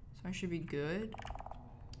 So I should be good.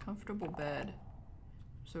 Comfortable bed.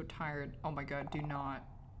 I'm so tired. Oh my god, do not.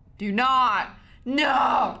 Do not!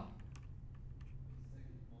 No!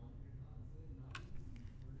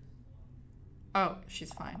 Oh,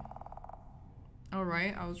 she's fine.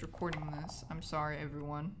 Alright, I was recording this. I'm sorry,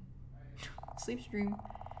 everyone. Sleep stream.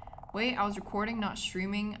 Wait, I was recording, not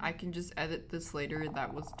streaming. I can just edit this later.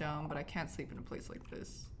 That was dumb, but I can't sleep in a place like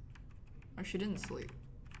this. Oh, she didn't sleep.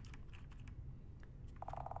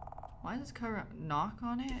 Why does this cover knock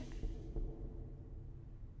on it?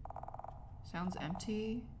 Sounds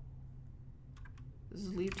empty. This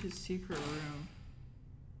is lead to a secret room.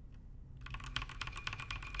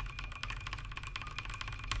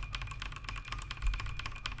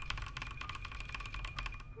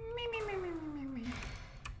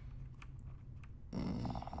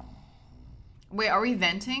 Wait, are we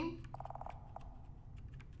venting?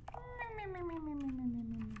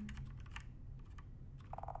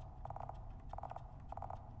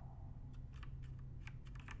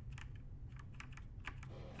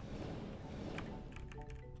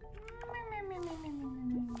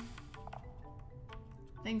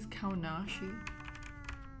 Thanks, Kaunashi.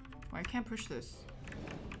 Why I can't push this?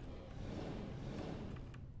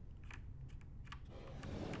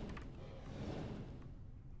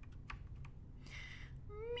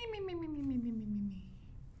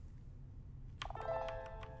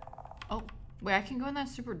 Oh, wait, I can go in that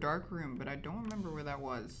super dark room, but I don't remember where that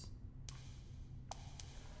was.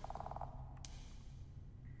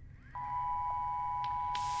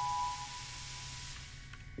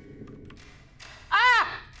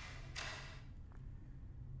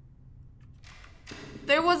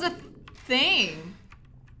 There was a thing.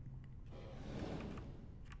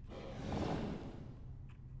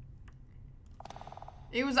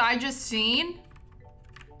 It was I just seen.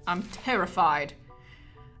 I'm terrified.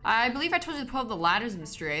 I believe I told you to pull up the ladders,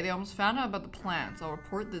 Mr. A. They almost found out about the plants. I'll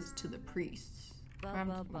report this to the priests. What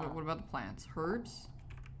about the plants? Herbs?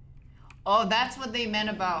 Oh, that's what they meant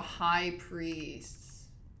about high priests.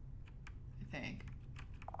 I think.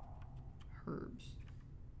 Herbs.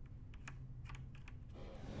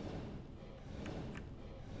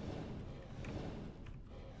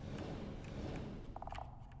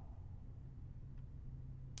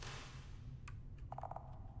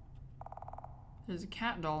 There's a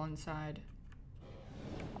cat doll inside.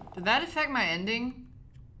 Did that affect my ending?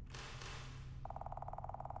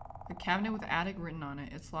 A cabinet with attic written on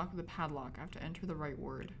it. It's locked with a padlock. I have to enter the right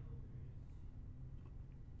word.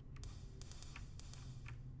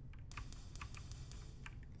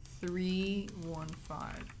 Three, 1,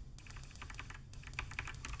 5.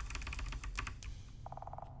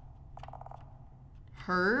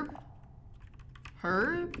 Herb?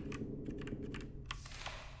 Herb?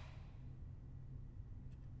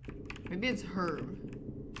 Maybe it's herb.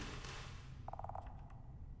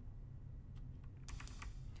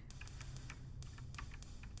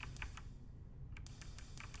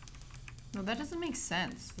 No, that doesn't make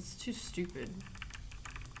sense. That's too stupid.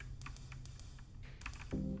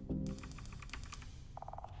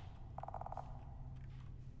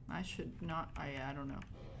 I should not, I don't know.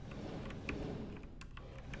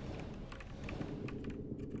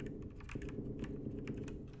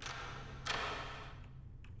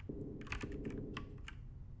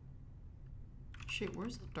 Shit,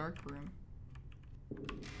 where's the dark room?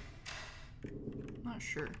 Not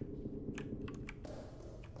sure.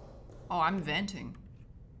 Oh, I'm venting.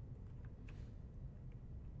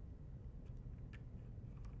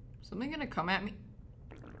 Something gonna come at me?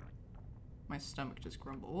 My stomach just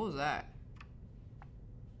grumbled. What was that?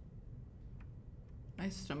 My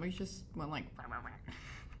stomach just went like...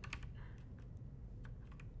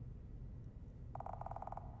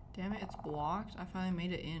 Damn it, it's blocked. I finally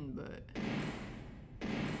made it in, but...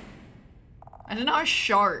 I did not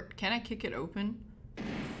shart. Can I kick it open?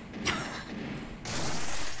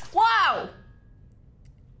 Wow!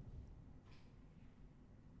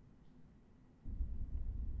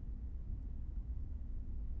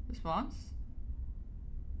 Response?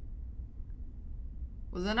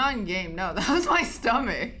 Was it not in game? No, that was my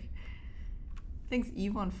stomach. Thanks,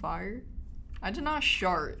 Eve on fire. I did not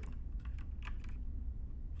shart.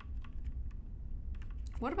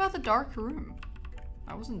 What about the dark room?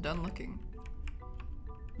 I wasn't done looking.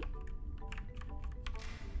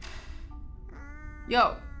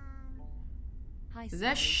 Yo. Hi, is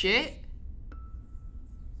that shit?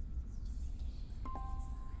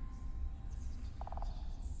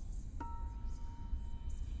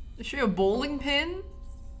 Is she a bowling pin?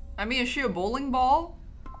 I mean, is she a bowling ball?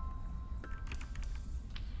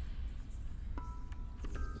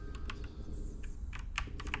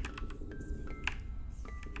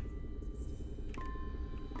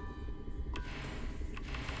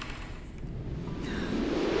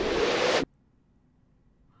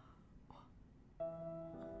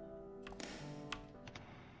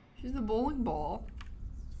 She's the bowling ball.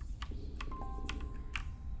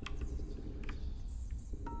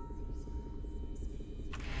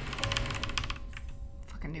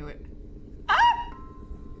 Fucking knew it. Ah!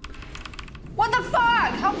 What the fuck?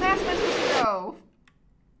 How fast am I supposed to go?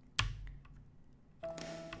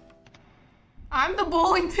 I'm the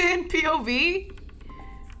bowling pin POV?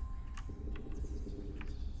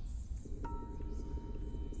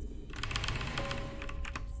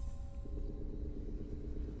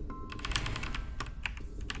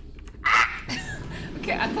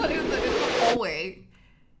 Okay, I thought it was the hallway.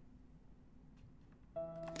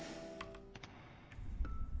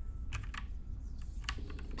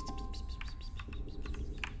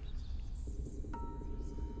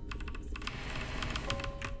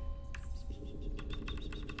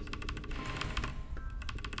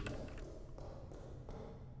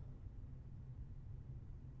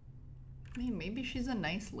 I mean, maybe she's a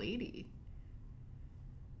nice lady.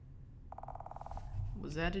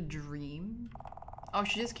 Was that a dream? Oh,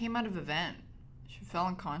 she just came out of a vent. She fell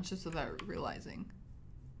unconscious without realizing.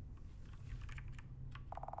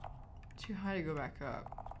 Too high to go back up.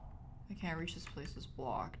 I can't reach this place, it's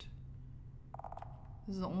blocked.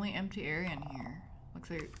 This is the only empty area in here. Looks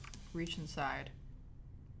like reach inside.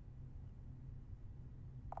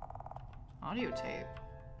 Audio tape.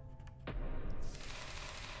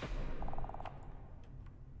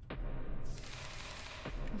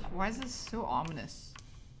 Why is this so ominous?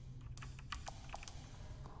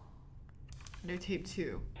 Audio tape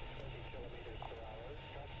 2.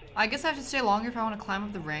 I guess I have to stay longer if I want to climb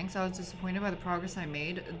up the ranks. I was disappointed by the progress I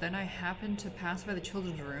made. Then I happened to pass by the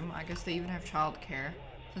children's room. I guess they even have childcare.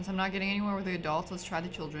 Since I'm not getting anywhere with the adults, let's try the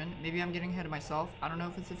children. Maybe I'm getting ahead of myself. I don't know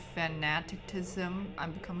if it's a fanaticism.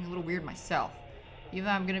 I'm becoming a little weird myself. Even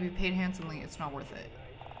though I'm going to be paid handsomely, it's not worth it.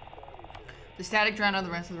 The static drowned out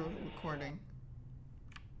the rest of the recording.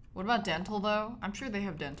 What about dental, though? I'm sure they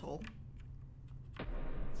have dental.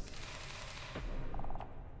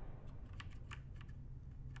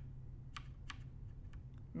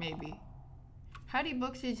 Maybe. How do you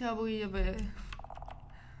books you tell me of it?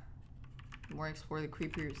 The more I explore, the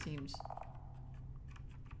creepier it seems.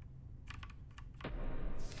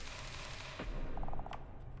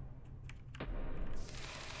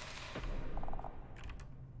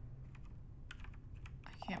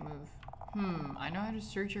 I can't move. I know how to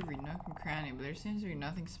search every nook and cranny, but there seems to be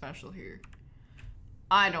nothing special here.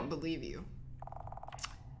 I don't believe you.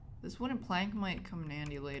 This wooden plank might come in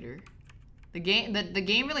handy later. The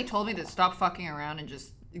game really told me to stop fucking around and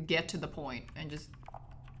just get to the point and just...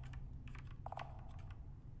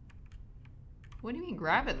 What do you mean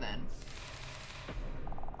grab it then?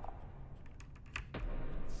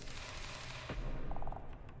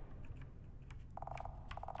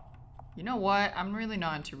 You know what? I'm really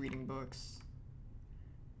not into reading books.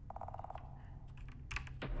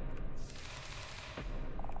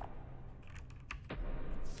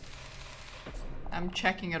 I'm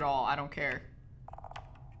checking it all. I don't care.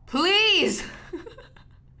 Please!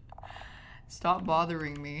 Stop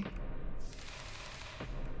bothering me.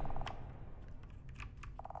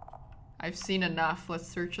 I've seen enough. Let's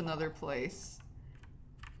search another place.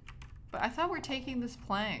 But I thought we're taking this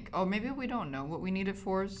plank. Oh, maybe we don't know what we need it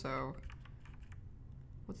for, so...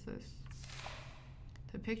 What's this?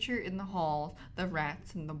 The picture in the hall, the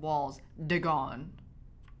rats in the walls, gone.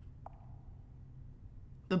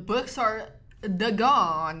 The books are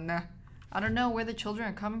gone. I don't know where the children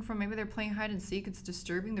are coming from. Maybe they're playing hide and seek. It's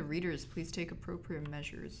disturbing the readers. Please take appropriate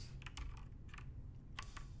measures.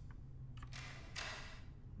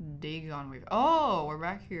 Dagon wave. Oh, we're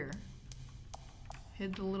back here.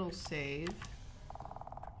 Hit the little save.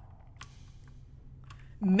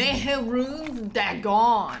 Meherun's Dagon.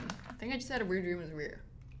 I think I just had a weird dream. It was weird.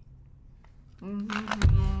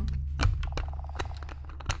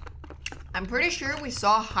 I'm pretty sure we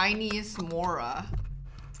saw Hyneus Mora.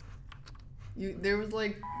 There was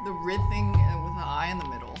like the red thing with an eye in the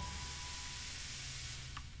middle.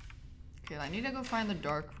 Okay, I need to go find the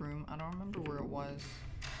dark room. I don't remember where it was.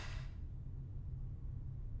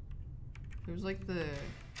 It was like the...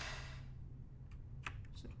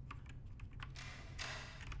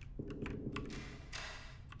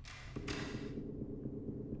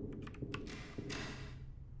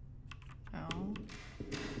 Oh.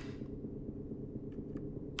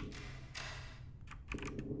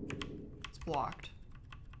 It's blocked.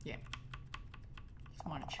 Yeah. Just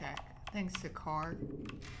want to check. Thanks to car.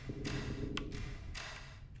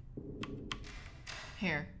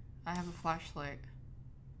 Here, I have a flashlight.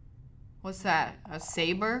 What's that? A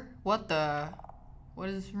saber? What the? What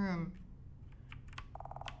is this room?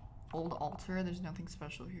 Old altar? There's nothing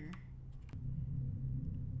special here.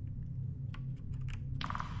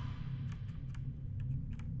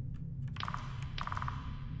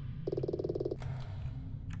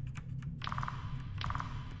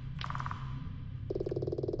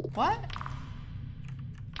 What?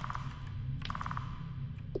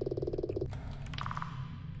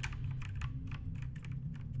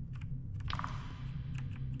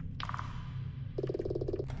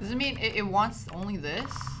 Does it mean it wants only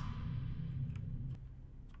this?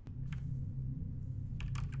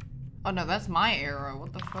 Oh no, that's my arrow.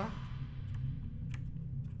 What the fuck?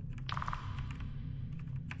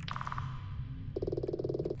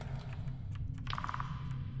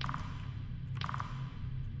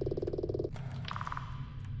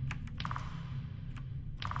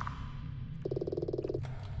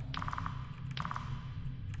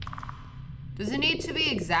 Does it need to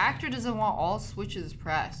be exact or does it want all switches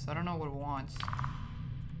pressed? I don't know what it wants.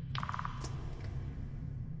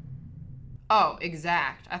 Oh,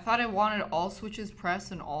 exact. I thought I wanted all switches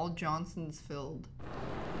pressed and all Johnsons filled.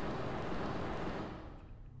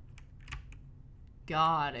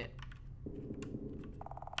 Got it.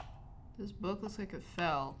 This book looks like it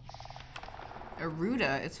fell.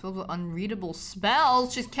 Aruda, it's filled with unreadable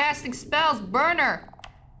spells. She's casting spells. Burn her!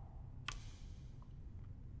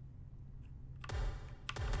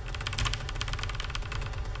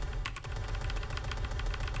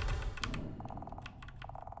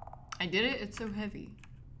 I did it. It's so heavy.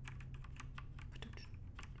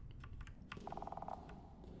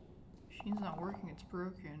 Machine's not working. It's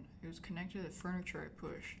broken. It was connected to the furniture I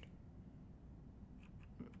pushed.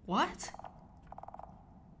 What?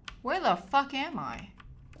 Where the fuck am I?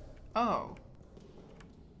 Oh.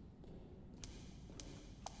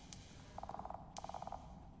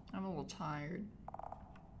 I'm a little tired.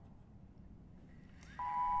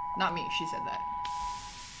 Not me. She said that.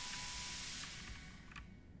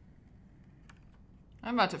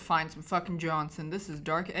 I'm about to find some fucking Johnson. This is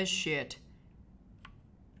dark as shit.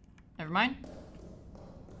 Never mind.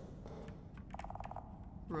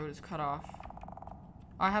 Road is cut off.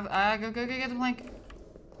 I have. Go get the plank.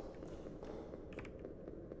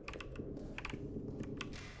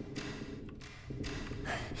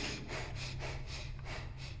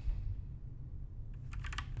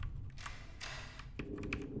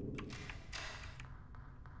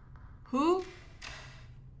 Who?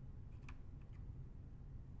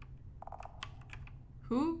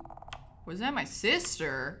 Who? Was that my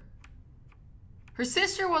sister? Her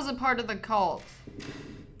sister was a part of the cult.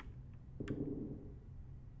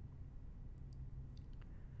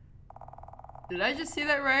 Did I just see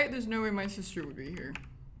that right? There's no way my sister would be here.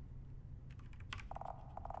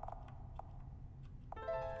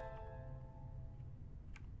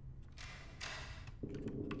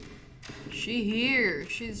 She here.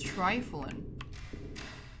 She's trifling.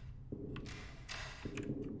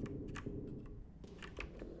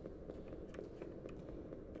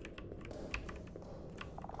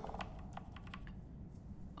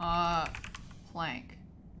 Plank.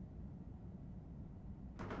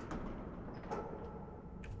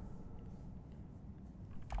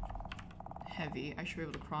 Heavy. I should be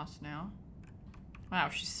able to cross now. Wow,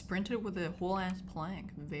 she sprinted with a whole ass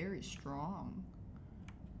plank. Very strong.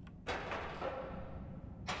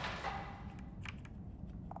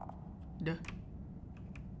 Duh.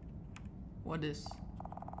 What is?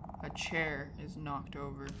 A chair is knocked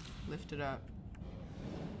over. Lift it up.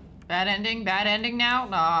 Bad ending? Bad ending now?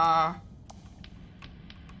 Nah.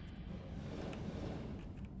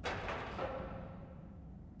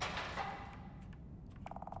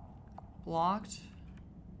 Blocked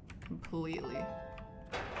completely. Am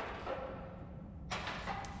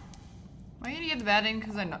I gonna get the bad ending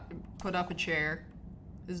because I put up a chair?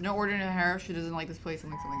 There's no order in her hair. She doesn't like this place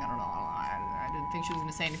and like something. I don't know. I didn't think she was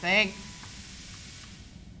gonna say anything.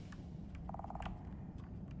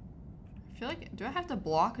 I feel like, do I have to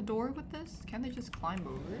block a door with this? Can't they just climb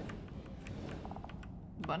over it?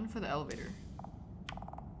 Button for the elevator.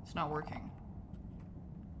 It's not working.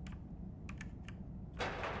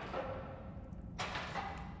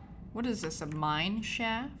 What is this, a mine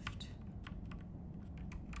shaft?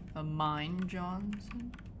 A mine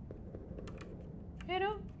Johnson?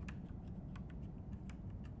 Hello?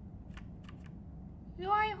 You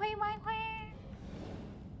are my queen.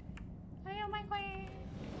 I am my queen.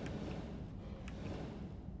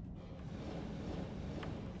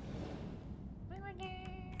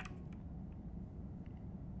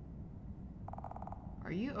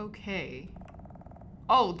 Are you okay?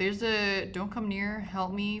 Oh, there's a don't come near,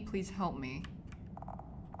 help me, please help me.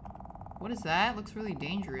 What is that? Looks really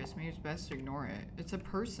dangerous. Maybe it's best to ignore it. It's a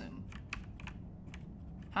person.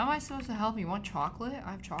 How am I supposed to help you? Want chocolate?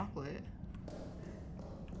 I have chocolate. I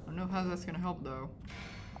don't know how that's gonna help though.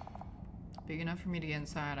 Big enough for me to get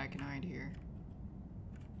inside, I can hide here.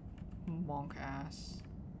 Monk ass.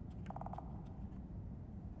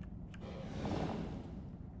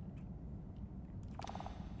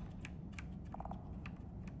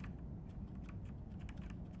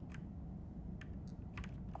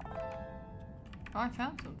 Oh, I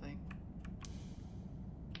found something.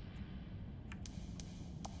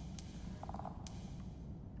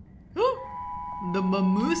 The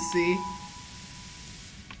Mamusi.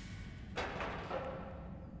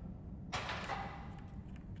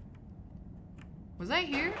 Was I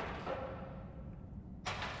here?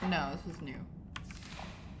 No, this is new.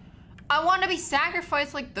 I want to be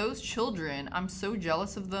sacrificed like those children. I'm so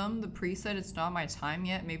jealous of them. The priest said it's not my time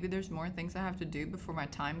yet. Maybe there's more things I have to do before my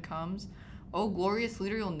time comes. Oh, glorious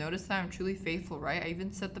leader, you'll notice that I'm truly faithful, right? I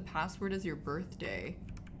even set the password as your birthday.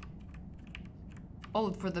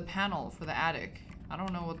 Oh, for the panel, for the attic. I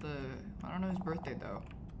don't know his birthday though.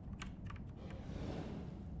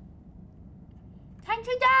 Time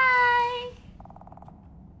to die!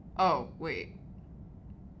 Oh, wait.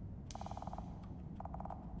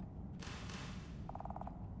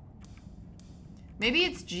 Maybe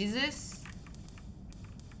it's Jesus?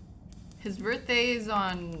 His birthday is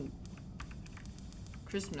on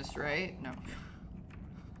Christmas, right? No.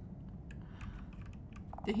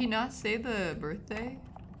 Did he not say the birthday?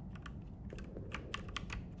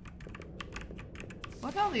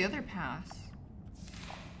 What about the other pass?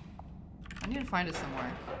 I need to find it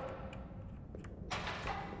somewhere.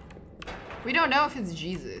 We don't know if it's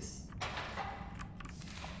Jesus.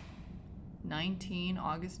 19,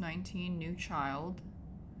 August 19, new child.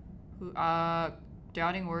 Who,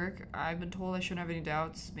 doubting work. I've been told I shouldn't have any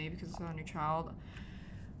doubts. Maybe because it's a new child.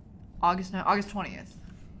 August 20th.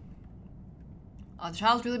 The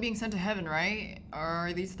child's really being sent to heaven, right?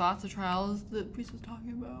 Are these thoughts the trials that the priest was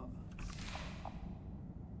talking about?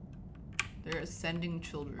 They're ascending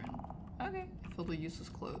children. Okay. Filled with useless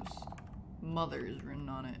clothes. Mother is written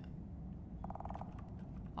on it.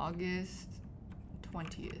 August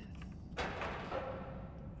 20th.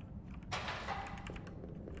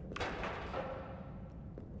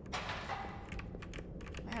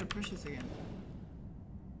 I gotta push this again.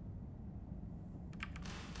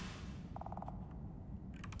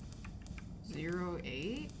 Zero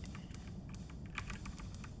 08.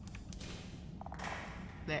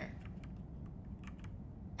 There.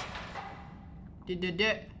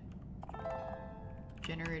 Did.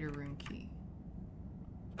 Generator room key.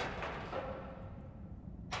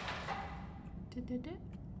 Did.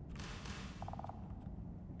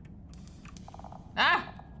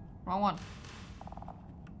 Ah! Wrong one.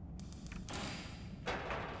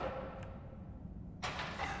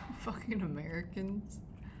 Fucking Americans.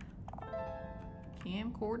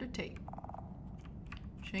 Camcorder tape.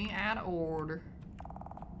 She ain't out of order.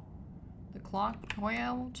 The clock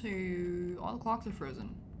 12 to... all the clocks are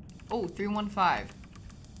frozen. Oh, 315.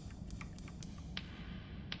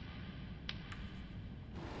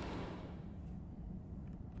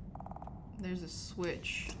 There's a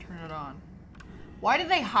switch. Turn it on. Why did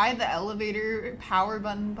they hide the elevator power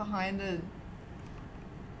button behind a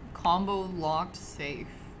combo locked safe?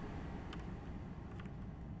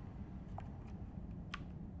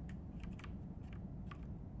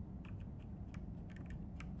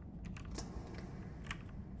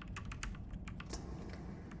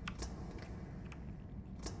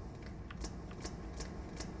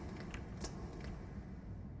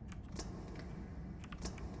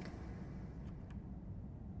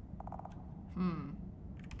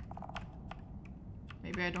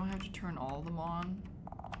 Maybe I don't have to turn all of them on.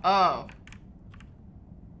 Oh.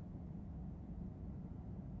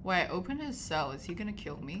 Wait, open his cell. Is he gonna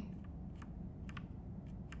kill me?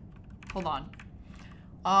 Hold on.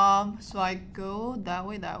 So I go that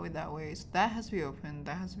way, that way, that way. So that has to be open.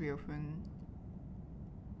 That has to be open.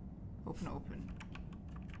 Open.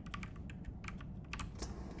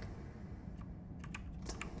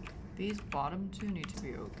 These bottom two need to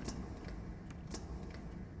be open.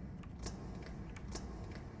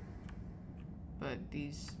 But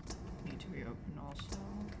these need to be open also.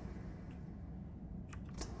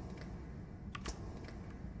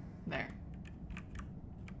 There.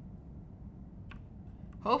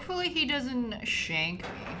 Hopefully he doesn't shank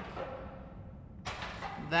me.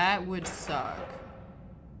 That would suck.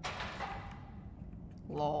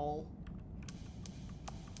 Lol.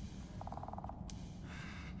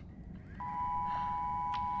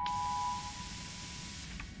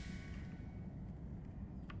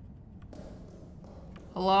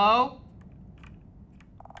 Hello?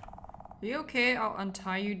 Are you okay? I'll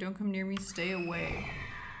untie you. Don't come near me. Stay away.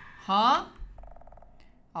 Huh?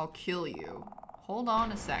 I'll kill you. Hold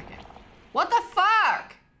on a second. What the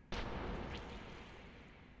fuck?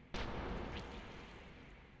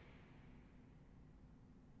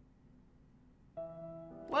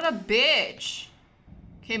 What a bitch.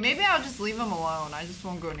 Okay, maybe I'll just leave him alone. I just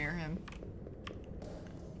won't go near him.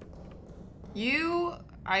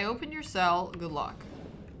 I opened your cell. Good luck.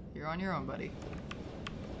 You're on your own, buddy.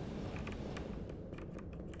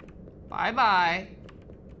 Bye-bye.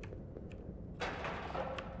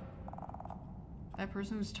 That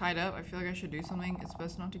person who's tied up, I feel like I should do something. It's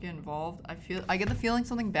best not to get involved. I get the feeling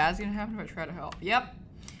something bad's gonna happen if I try to help. Yep.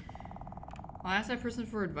 I'll ask that person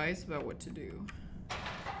for advice about what to do.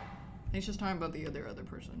 He's just talking about the other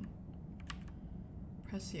person.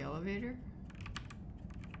 Press the elevator.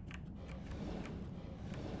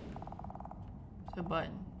 It's a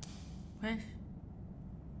button. What?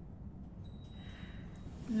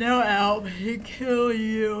 No help, he kill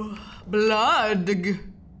you. Blood.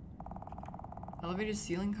 Elevator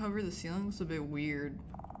ceiling cover. The ceiling looks a bit weird.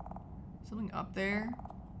 Something up there.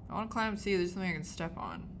 I want to climb and see if there's something I can step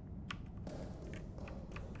on.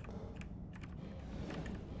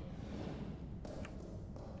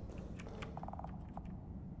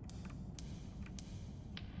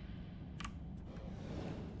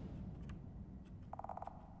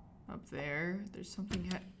 Up there, there's something.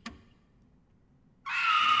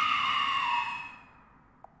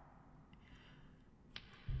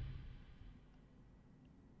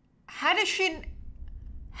 How does she?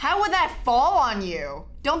 How would that fall on you?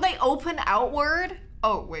 Don't they open outward?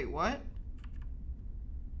 Oh, wait, what?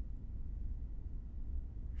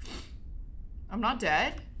 I'm not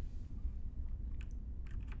dead?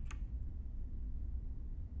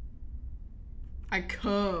 I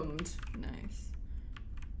cummed. Nice.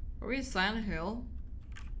 Are we in Silent Hill?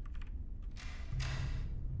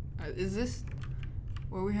 Is this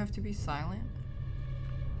where we have to be silent?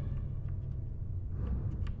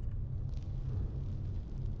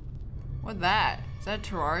 What that? Is that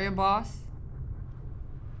a Terraria boss?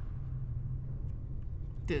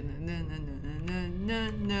 Wait,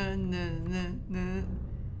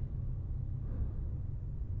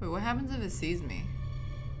 what happens if it sees me?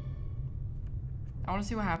 I want to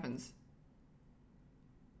see what happens.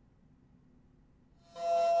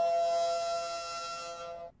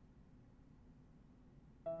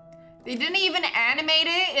 They didn't even animate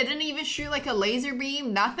it. It didn't even shoot like a laser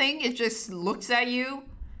beam. Nothing. It just looks at you.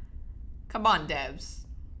 Come on, devs.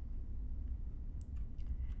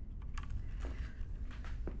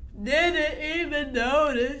 Didn't even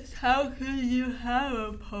notice. How could you have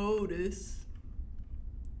a POTUS?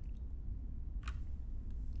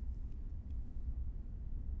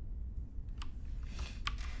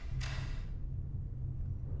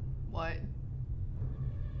 What?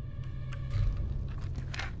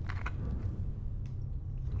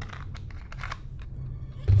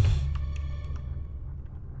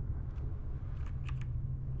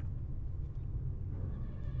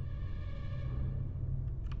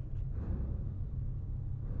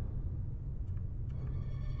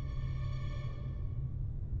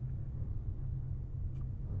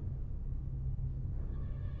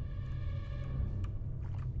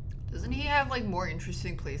 Doesn't he have like more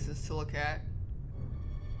interesting places to look at?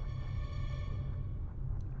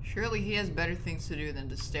 Surely he has better things to do than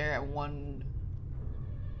to stare at one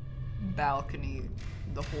balcony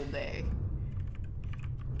the whole day.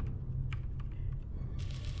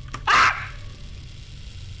 Ah!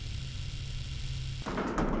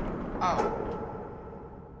 Oh.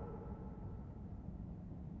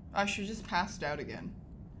 I should just passed out again.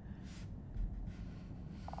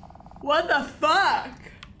 What the fuck?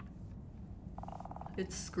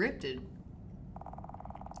 It's scripted.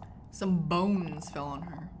 Some bones fell on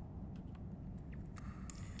her.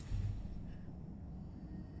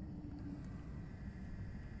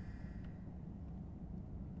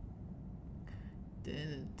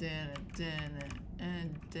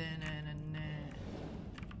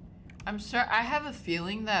 I'm sorry, I have a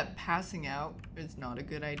feeling that passing out is not a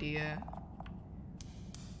good idea.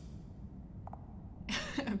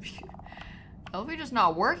 Elevator's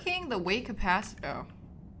not working? The weight capacity. Oh.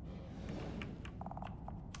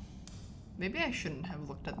 Maybe I shouldn't have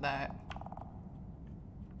looked at that.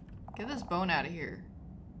 Get this bone out of here.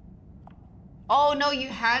 Oh no, you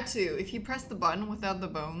had to. If you press the button without the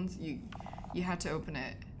bones, you had to open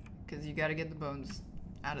it. Because you gotta get the bones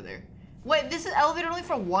out of there. Wait, this is elevator only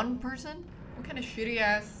for one person? What kind of shitty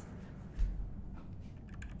ass...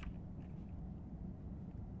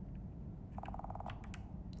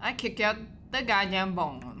 I kick out the goddamn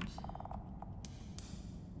bones.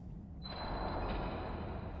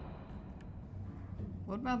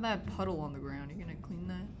 What about that puddle on the ground? You gonna clean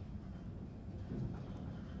that?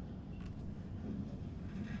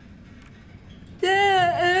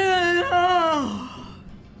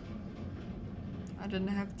 I didn't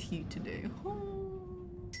have tea today.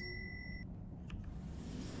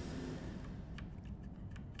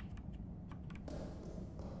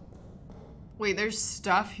 Wait, there's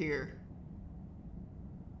stuff here.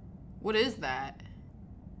 What is that?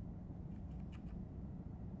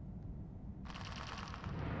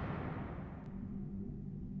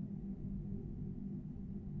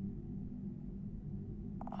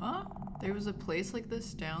 Huh? There was a place like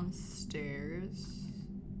this downstairs.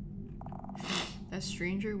 That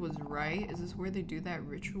stranger was right. Is this where they do that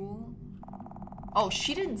ritual? Oh,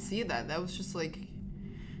 she didn't see that. That was just like...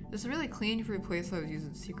 This is really clean for a place that was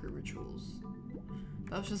using secret rituals.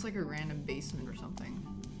 That was just like a random basement or something.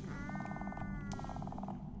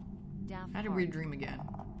 Daft I had a Heart. weird dream again.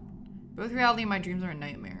 Both reality and my dreams are a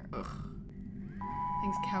nightmare. Ugh.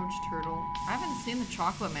 Thanks, Couch Turtle. I haven't seen the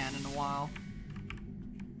Chocolate Man in a while.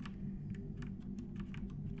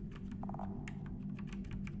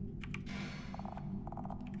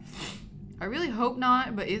 I really hope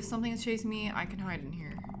not, but if something is chasing me, I can hide in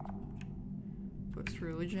here. Books for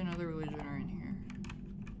religion, other religion are in here.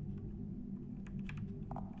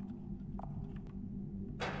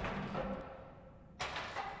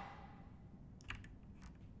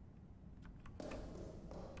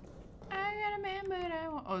 I got a man, but I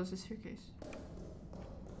want. Oh, there's a staircase.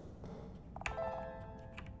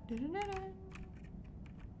 Da-da-da-da.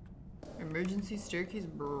 Emergency staircase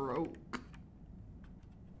broke.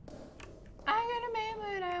 I got a man,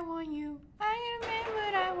 but I want you. I got a man,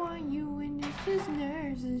 but I want you. And it's just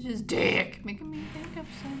nerves, it's just dick. Making me think of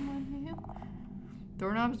someone new.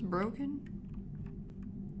 Doorknob's broken.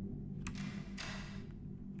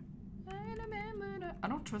 I got a man, but I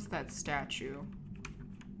don't trust that statue.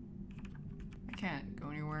 I can't go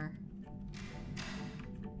anywhere.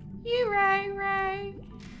 You right.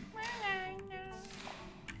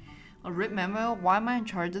 A rip memo. Why am I in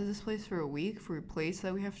charge of this place for a week? For a place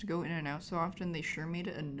that we have to go in and out so often, they sure made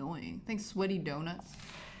it annoying. Thanks, Sweaty Donuts.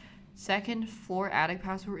 Second floor attic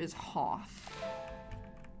password is Hoth.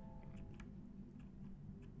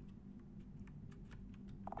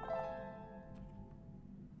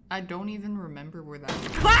 I don't even remember where that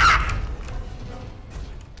ah!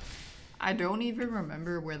 I don't even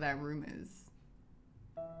remember where that room is.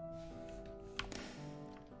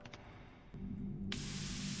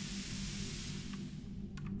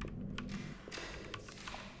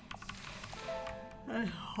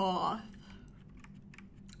 Hoth.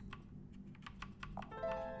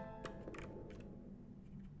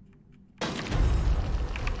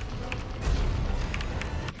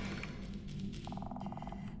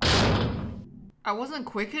 I wasn't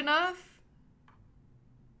quick enough?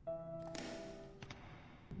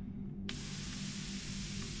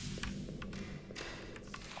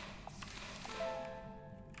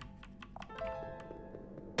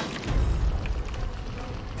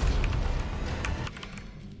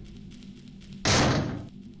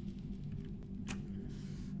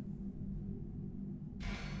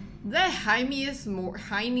 Is that Hyenis Mora?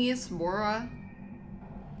 Hyenis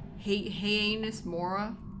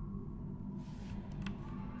Mora?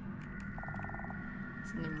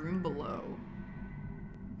 It's in the room below.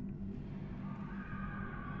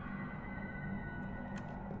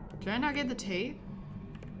 Did I not get the tape?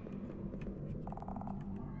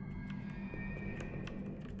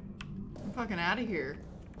 I'm fucking out of here.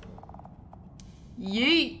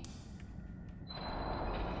 Yeet!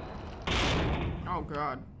 Oh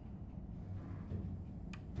god.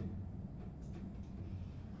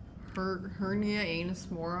 Hernia Anus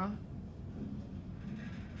Mora.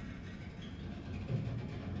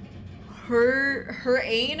 Her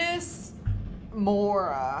anus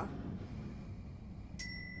Mora.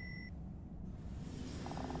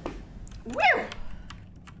 Woo!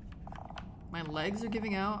 My legs are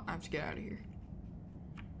giving out. I have to get out of here.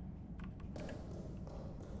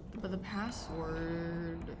 But the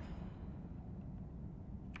password.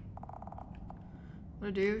 What do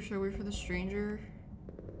I do? Should I wait for the stranger?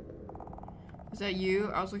 Is that you?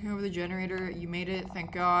 I was looking over the generator. You made it.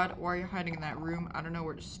 Thank God. Why are you hiding in that room? I don't know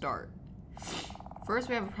where to start. First,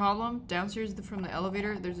 we have a problem. Downstairs from the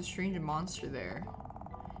elevator, there's a strange monster there.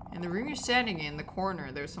 In the room you're standing in, the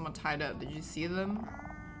corner, there's someone tied up. Did you see them?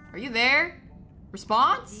 Are you there?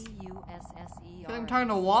 Response? I feel like I'm talking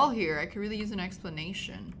to a wall here. I could really use an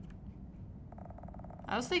explanation.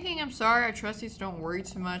 I was thinking, I'm sorry, I trust you, so don't worry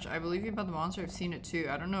too much. I believe you about the monster, I've seen it too.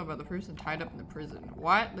 I don't know about the person tied up in the prison.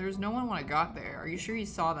 What? There was no one when I got there. Are you sure you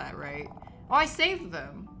saw that, right? Oh, I saved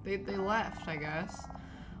them. They left, I guess.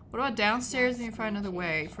 What about downstairs? We need to find another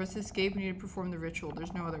way. For us to escape, we need to perform the ritual.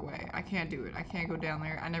 There's no other way. I can't do it. I can't go down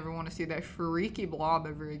there. I never want to see that freaky blob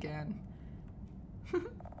ever again.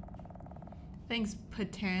 Thanks,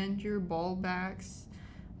 Patanger Ballbacks.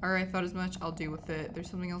 Alright, I thought as much. I'll deal with it. There's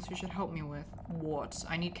something else you should help me with. What?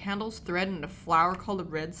 I need candles, thread, and a flower called a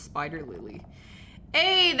red spider lily.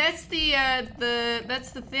 Hey, that's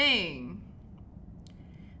the thing.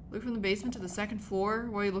 Look from the basement to the second floor.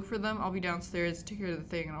 While you look for them, I'll be downstairs to hear the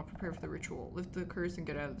thing, and I'll prepare for the ritual. Lift the curse and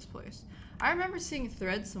get out of this place. I remember seeing a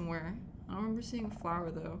thread somewhere. I don't remember seeing a flower,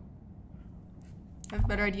 though. Have a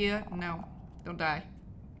better idea? No. Don't die.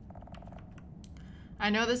 I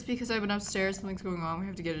know this because I've been upstairs. Something's going on. We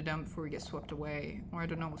have to get it done before we get swept away. Or I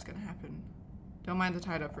don't know what's gonna happen. Don't mind the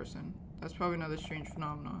tied up person. That's probably another strange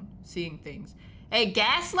phenomenon. Seeing things. Hey,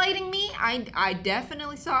 gaslighting me? I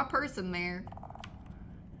definitely saw a person there.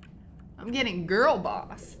 I'm getting girl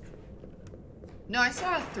bossed. No, I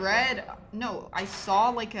saw a thread. No, I saw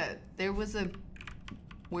like there was a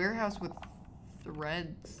warehouse with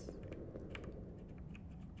threads.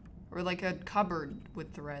 Or like a cupboard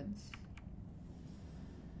with threads.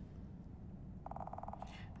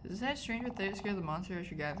 Is that stranger thing scare the monster? I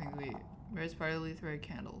should get things we very spirally thread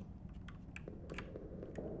candle.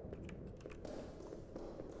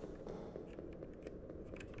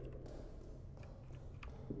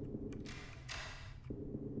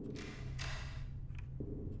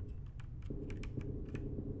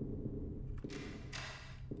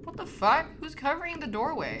 What the fuck? Who's covering the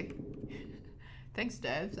doorway? Thanks,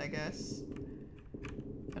 devs, I guess.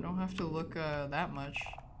 I don't have to look that much.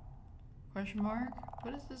 Question mark?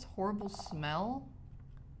 What is this horrible smell?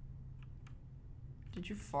 Did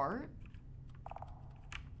you fart?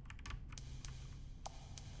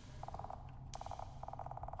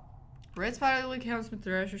 Red spider counts with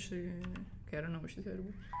thrash. Okay, I don't know what she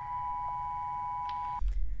said.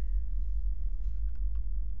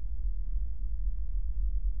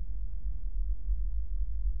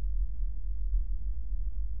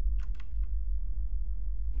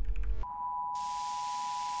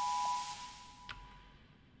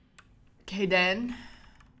 Okay, then.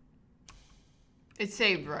 It's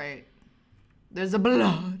saved, right? There's a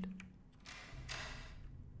blood.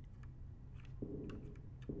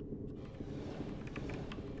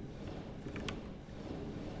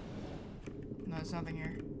 No, there's nothing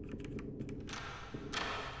here.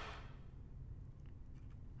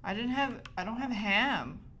 I don't have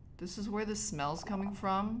ham. This is where the smell's coming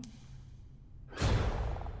from.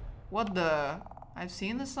 What the? I've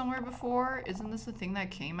seen this somewhere before. Isn't this the thing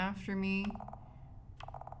that came after me?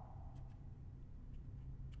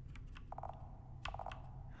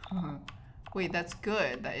 Wait, that's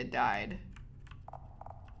good that it died.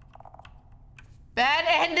 Bad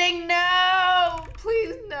ending, no!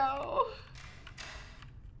 Please, no.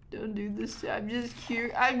 Don't do this. I'm just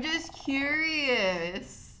curious.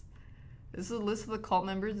 This is a list of the cult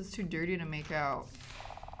members. It's too dirty to make out.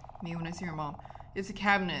 Me when I see her mom. It's a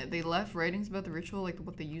cabinet. They left writings about the ritual, like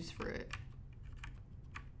what they used for it.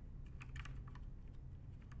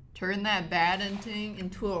 Turn that bad ending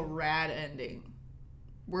into a rad ending.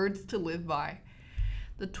 Words to live by.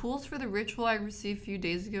 The tools for the ritual I received a few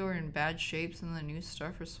days ago are in bad shapes and the new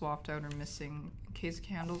stuff are swapped out or missing. In case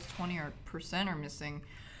candles, 20% are missing.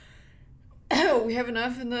 We have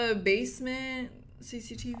enough in the basement.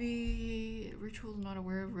 CCTV. Ritual's not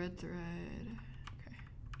aware of red thread. Okay.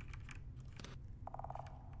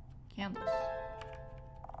 Candles.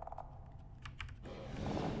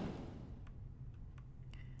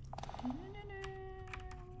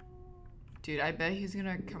 Dude, I bet he's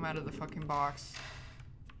gonna come out of the fucking box.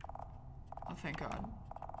 Oh, thank God.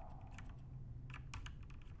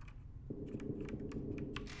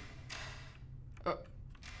 Oh.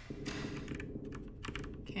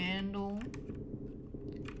 Candle.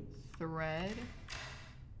 Thread.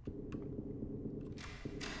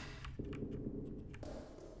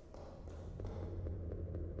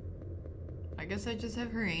 I guess I just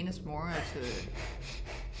have her anus mora to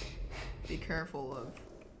be careful of.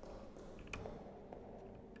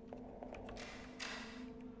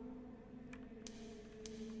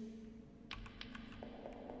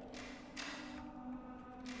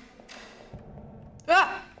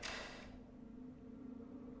 Ah!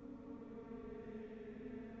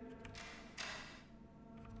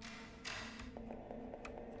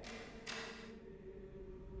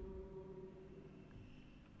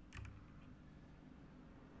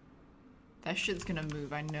 That shit's gonna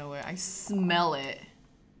move, I know it. I smell it.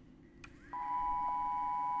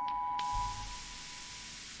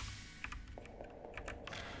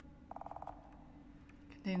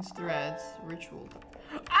 Contains threads. Ritual.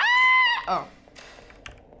 Ah! Oh.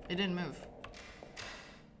 It didn't move.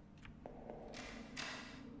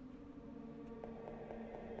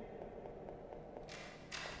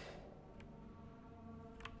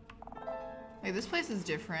 Wait, this place is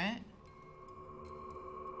different.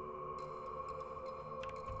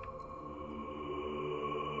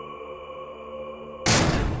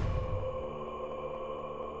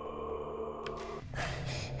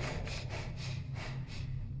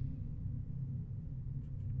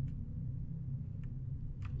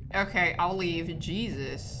 Okay, I'll leave.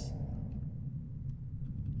 Jesus.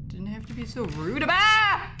 Didn't have to be so rude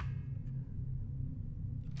about.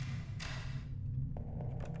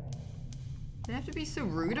 Didn't have to be so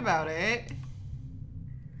rude about it.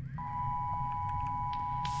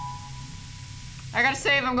 I gotta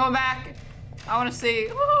save. I'm going back. I wanna see.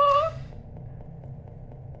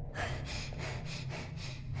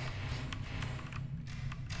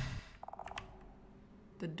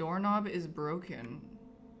 The doorknob is broken.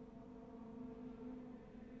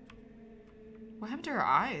 What happened to her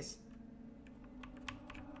eyes?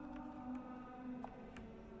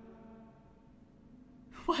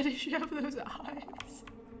 Why does she have those eyes?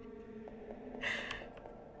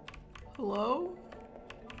 Hello?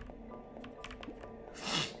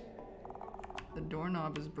 The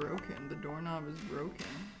doorknob is broken. The doorknob is broken.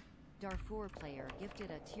 Darfur player gifted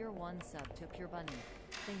a tier 1 sub to Pure Bunny.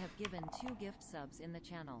 They have given 2 gift subs in the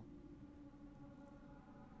channel.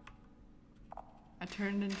 I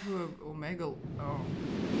turned into a Omega. Oh.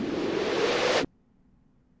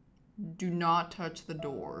 Do not touch the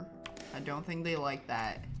door. I don't think they like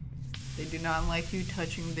that. They do not like you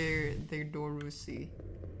touching their door, Rusi.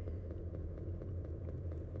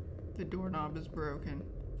 The doorknob is broken.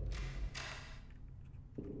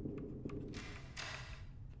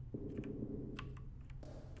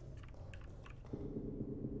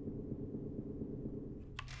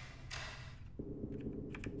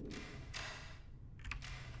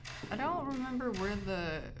 I don't remember where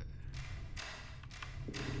the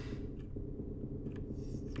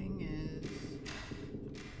thing is.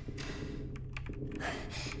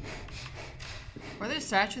 Where there's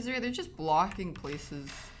statues here, they're just blocking places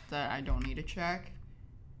that I don't need to check.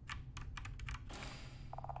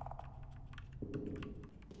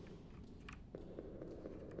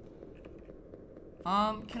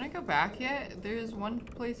 Can I go back yet? There's one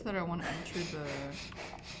place that I want to enter the...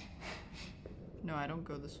 No, I don't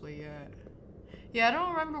go this way yet. Yeah, I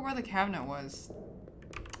don't remember where the cabinet was.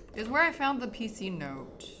 It's where I found the PC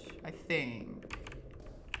note, I think.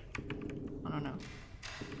 I don't know.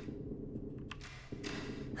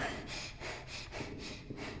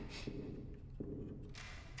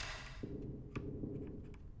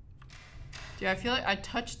 Dude, I feel like I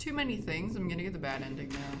touched too many things. I'm gonna get the bad ending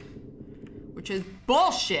now. Which is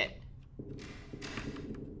bullshit!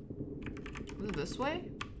 Was it this way?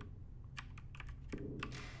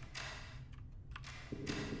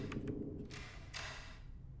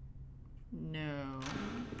 No.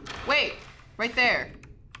 Wait! Right there!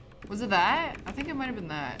 Was it that? I think it might have been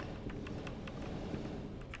that.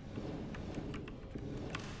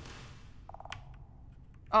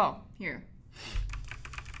 Oh, here.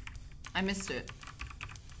 I missed it.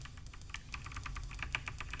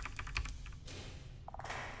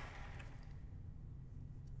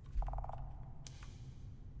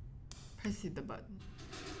 Press the button.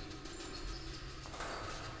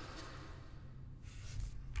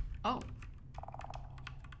 Oh.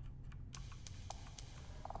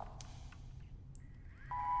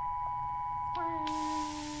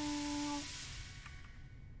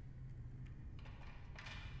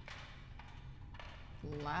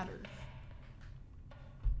 Ladder.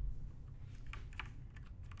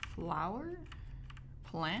 Flower?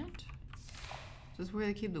 Plant? Is this where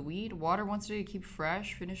they keep the weed? Water once a day to keep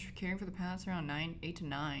fresh. Finish caring for the plants around 8 to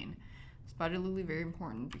 9. Spider lily, very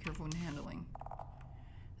important. Be careful when handling.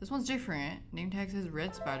 This one's different. Name tag says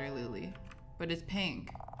red spider lily, but it's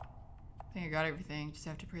pink. I think I got everything. Just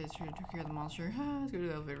have to pray this to take care of the monster. Let's go to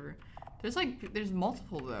the elevator. There's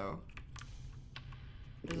multiple though.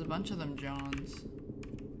 There's a bunch of them, Johns.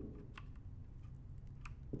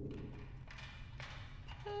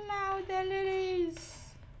 Hello, the lilies.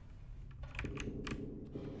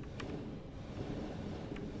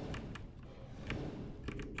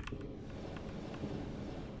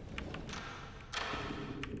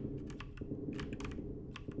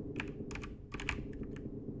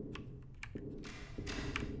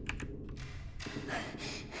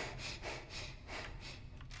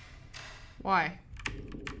 Why?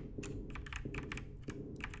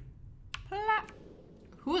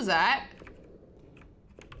 Who is that?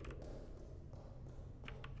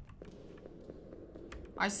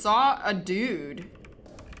 I saw a dude.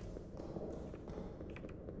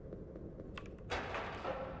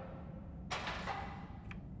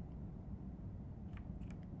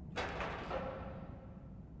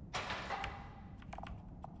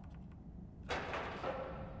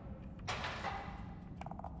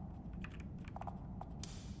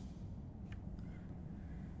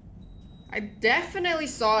 I definitely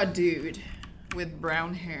saw a dude with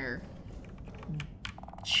brown hair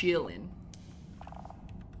chilling.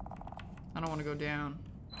 I don't want to go down.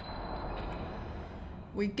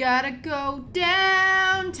 We gotta go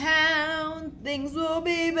downtown. Things will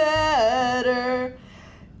be better.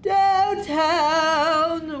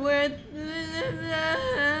 Downtown, where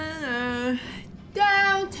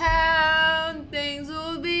downtown, things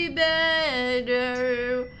will be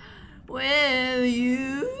better with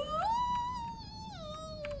you.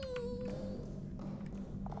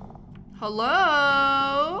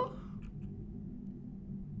 Hello?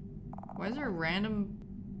 Why is there random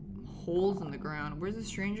holes in the ground? Where's the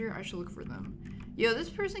stranger? I should look for them. Yo,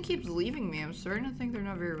 this person keeps leaving me. I'm starting to think they're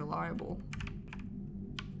not very reliable.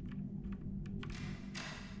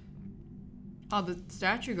 Oh, the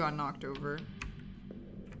statue got knocked over.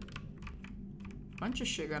 Bunch of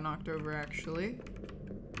shit got knocked over, actually.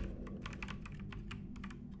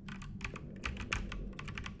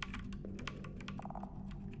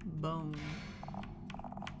 Boom.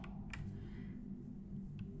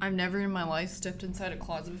 I've never in my life stepped inside a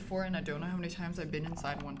closet before, and I don't know how many times I've been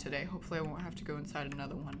inside one today. Hopefully I won't have to go inside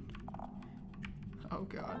another one. Oh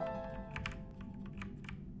god.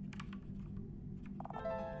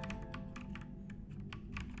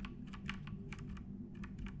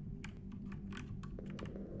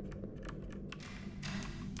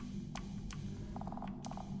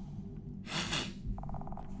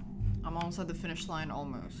 I'm almost at the finish line,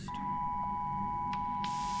 almost.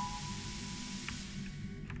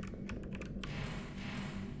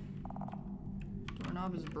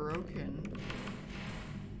 Doorknob is broken.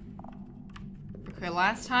 Okay,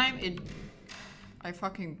 last time I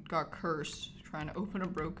fucking got cursed trying to open a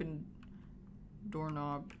broken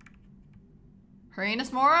doorknob.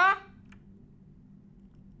 Hyenas Mora?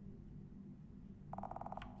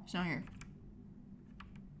 He's not here.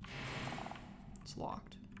 It's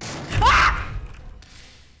locked. Ah!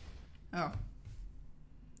 Oh.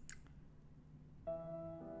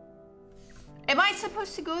 Am I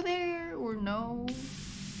supposed to go there or no?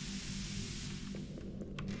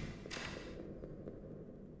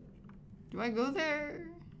 Do I go there?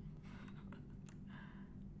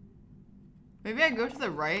 Maybe I go to the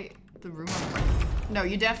right, the room on the right. No,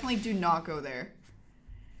 you definitely do not go there.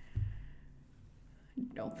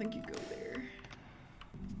 Don't think you go there.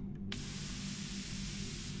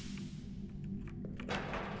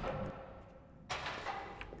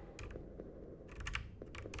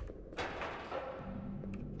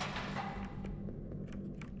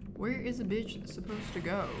 Where is a bitch supposed to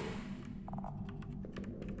go?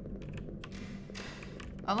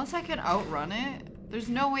 Unless I can outrun it. There's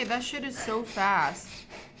no way, that shit is so fast.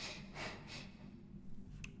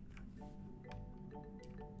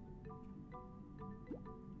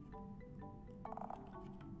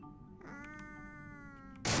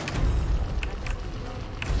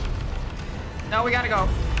 No, we gotta go.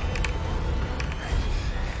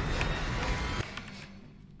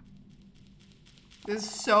 This is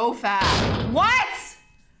so fast. What?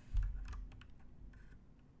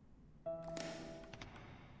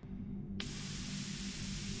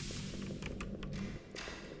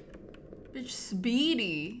 Bitch,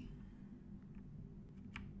 speedy.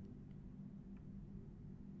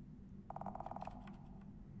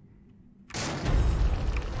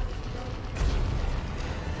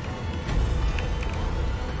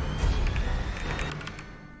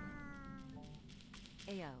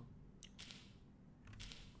 Ayo.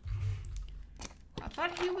 I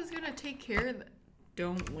thought he was gonna take care of that.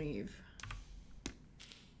 Don't leave.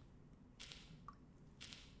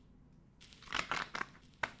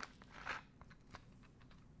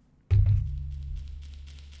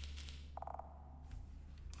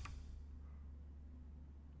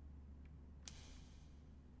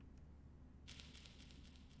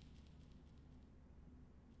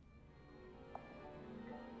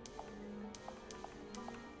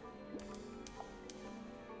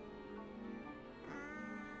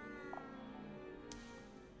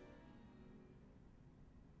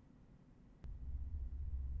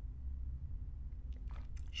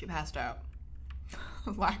 She passed out.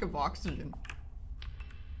 Lack of oxygen.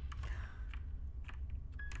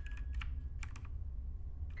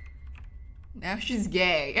 Now she's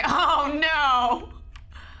gay. Oh no!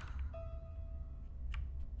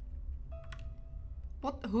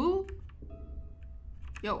 What? Who?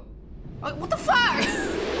 Yo. Oh, what the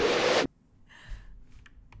fuck?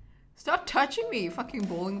 Stop touching me, you fucking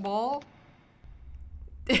bowling ball.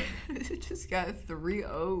 It just got 3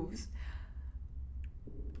 O's.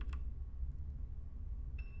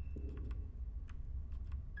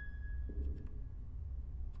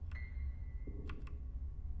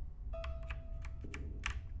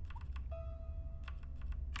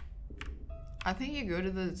 I think you go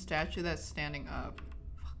to the statue that's standing up.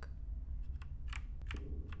 Fuck.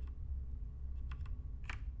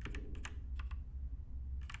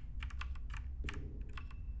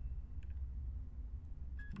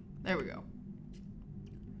 There we go.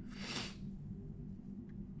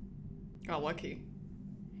 Got lucky.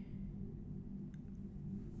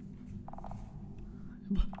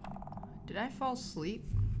 Did I fall asleep?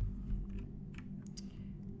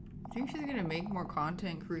 I think she's gonna make more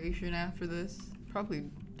content creation after this. Probably,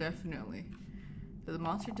 definitely. Did the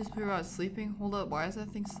monster disappear while I was sleeping? Hold up, why is that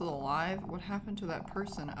thing still alive? What happened to that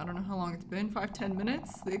person? I don't know how long it's been. 5-10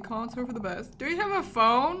 minutes? The comments are for the best. Do you have a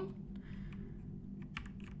phone?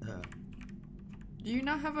 Do you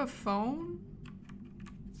not have a phone?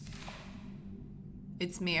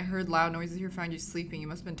 It's me. I heard loud noises here, found you sleeping. You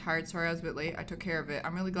must have been tired. Sorry I was a bit late. I took care of it.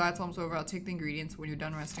 I'm really glad it's almost over. I'll take the ingredients. When you're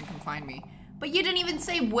done resting, come find me. But you didn't even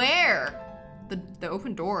say where! The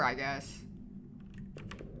open door, I guess.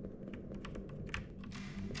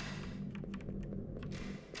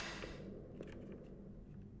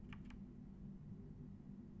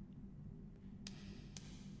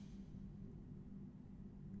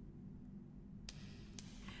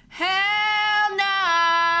 Hell no!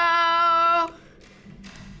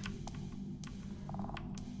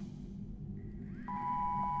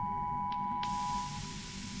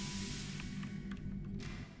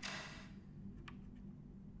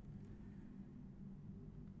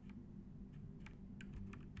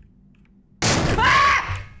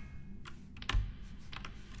 Ah!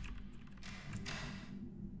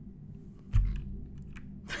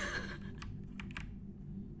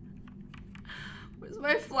 Where's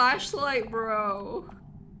my flashlight, bro?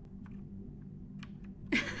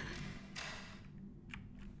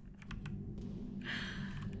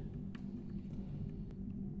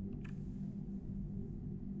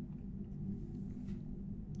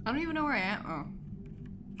 I don't even know where I am. Oh.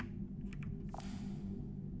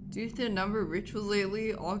 Due to the number of rituals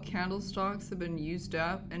lately, all candle stocks have been used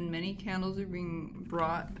up and many candles are being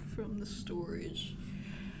brought from the storage.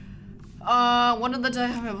 One of the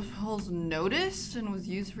diabols noticed and was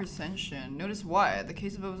used for ascension. Notice what? The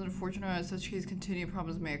case above is unfortunate. As such case continue,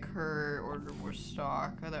 problems may occur. Order more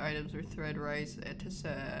stock. Other items are thread rice,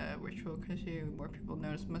 etisa, ritual continue. More people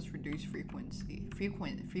notice must reduce frequency.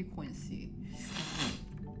 Frequency.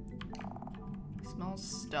 Smells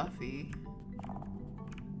stuffy.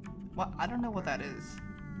 What? I don't know what that is.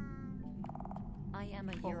 I am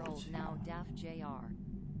a year old now, Daft JR.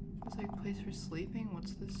 It's like a place for sleeping?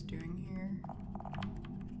 What's this doing here?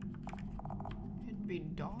 It'd be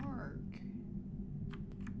dark.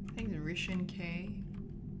 I think it's Rishin K.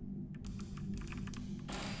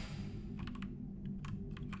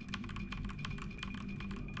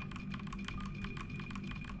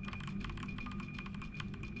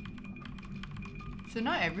 So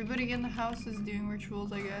not everybody in the house is doing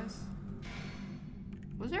rituals, I guess.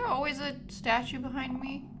 Was there always a statue behind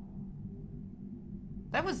me?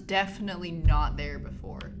 That was definitely not there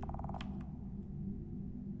before.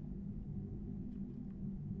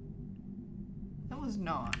 That was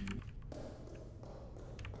not.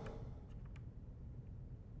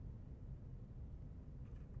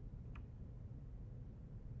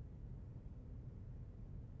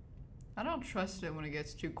 I don't trust it when it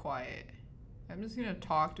gets too quiet. I'm just gonna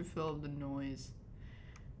talk to fill up the noise.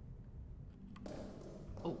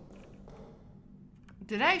 Oh.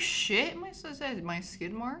 Did I shit my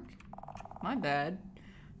skid mark? My bad.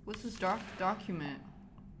 What's this document?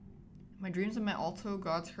 My dreams of my Alto,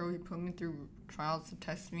 God's hero, he put me through trials to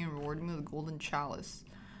test me and rewarded me with a golden chalice.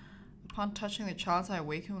 Upon touching the chalice, I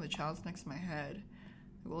awaken with the chalice next to my head.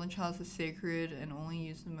 The golden chalice is sacred and only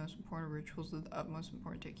used in the most important rituals with the utmost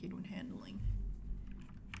important technique when handling.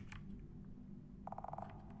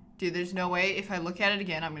 Dude, there's no way if I look at it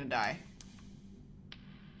again, I'm gonna die.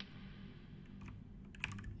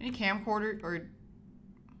 Any camcorder or...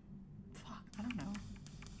 Fuck, I don't know.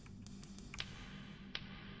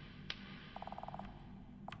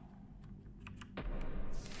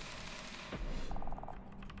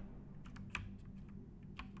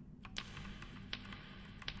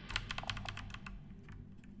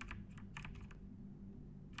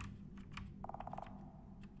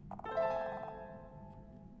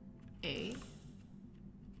 A.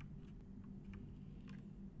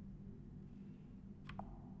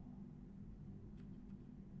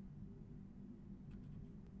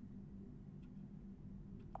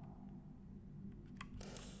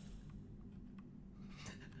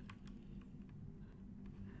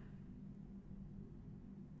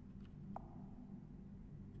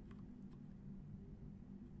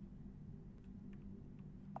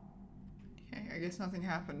 Okay, I guess nothing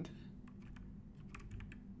happened.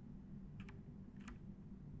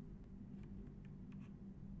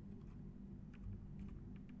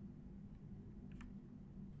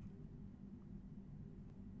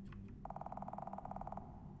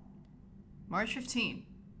 March 15.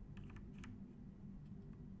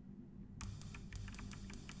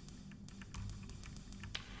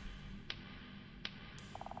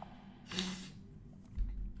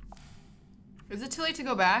 Is it too late to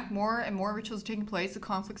go back? More and more rituals are taking place. The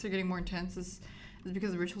conflicts are getting more intense as It's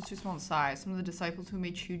because the ritual's too small in size. Some of the disciples who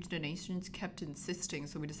made huge donations kept insisting,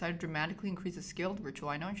 so we decided to dramatically increase the scale of the ritual.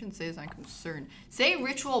 I know I shouldn't say this, I'm concerned. Say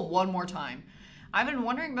ritual one more time. I've been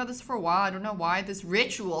wondering about this for a while. I don't know why this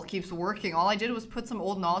ritual keeps working. All I did was put some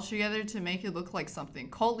old knowledge together to make it look like something.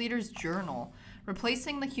 Cult leader's journal.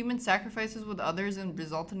 Replacing the human sacrifices with others and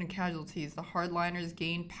resulted in casualties. The hardliners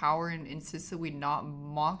gained power and insisted we not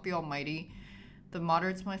mock the Almighty. The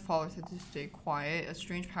moderates, my followers, had to stay quiet. A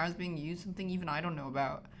strange power is being used, something even I don't know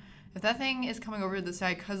about. If that thing is coming over to the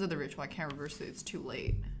side because of the ritual, I can't reverse it. It's too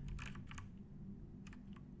late.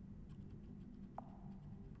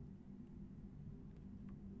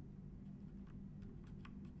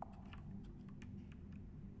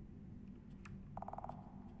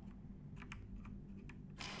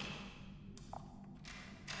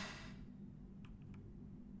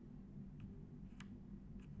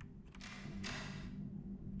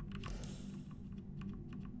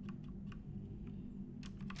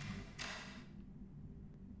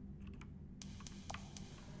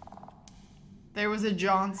 There was a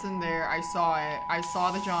Johnson there. I saw it. I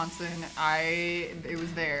saw the Johnson. It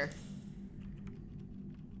was there.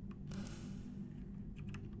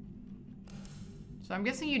 So I'm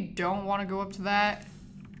guessing you don't want to go up to that.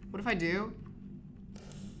 What if I do?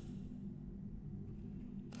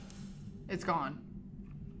 It's gone.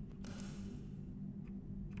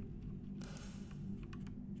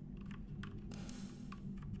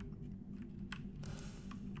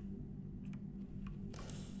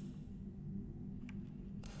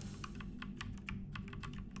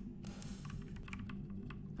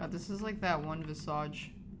 God, this is like that one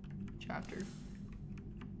Visage chapter.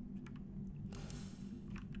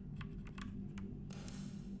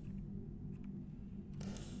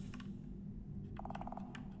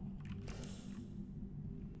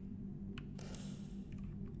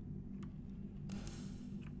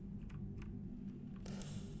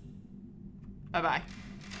 Bye-bye.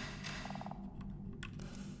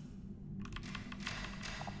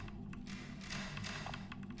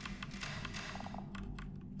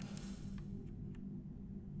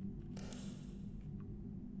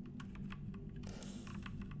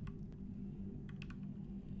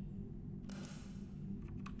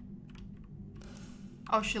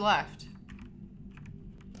 Oh, she left.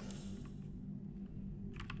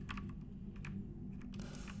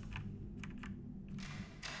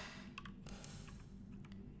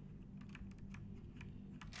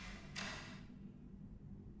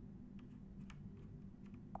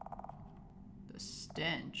 The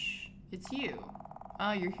stench. It's you.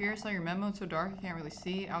 Oh, you're here. Saw your memo. It's so dark I can't really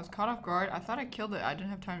see. I was caught off guard. I thought I killed it. I didn't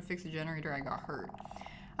have time to fix the generator. I got hurt.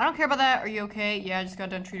 I don't care about that. Are you okay? Yeah, I just got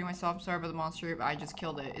done treating myself. I'm sorry about the monster, but I just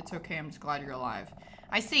killed it. It's okay. I'm just glad you're alive.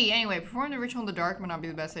 I see. Anyway, performing the ritual in the dark might not be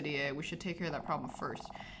the best idea. We should take care of that problem first.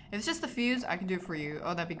 If it's just the fuse, I can do it for you.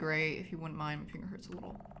 Oh, that'd be great. If you wouldn't mind, my finger hurts a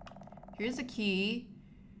little. Here's the key.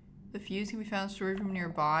 The fuse can be found in the storage room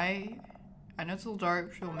nearby. I know it's a little dark,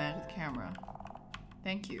 but she'll manage the camera.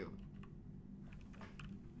 Thank you.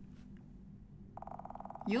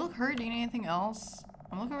 You look hurt. Do you need anything else?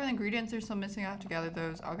 I'm looking over the ingredients. There's some missing. I have to gather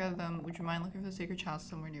those. I'll gather them. Would you mind looking for the sacred chalice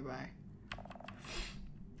somewhere nearby?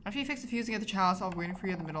 After you fix the fuse and get the chalice, I'll be waiting for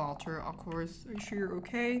you at the middle altar. Of course. Are you sure you're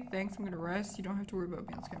okay? Thanks. I'm gonna rest. You don't have to worry about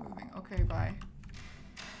me. Let's get moving. Okay, bye.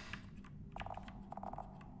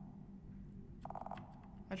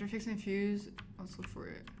 After fixing the fuse, let's look for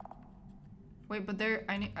it. Wait, but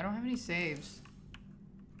I don't have any saves.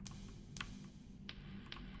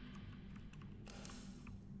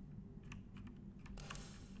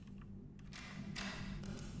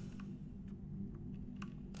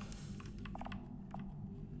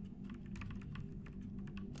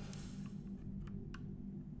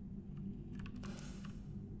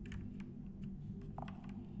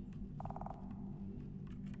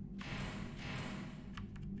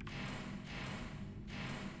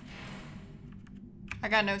 I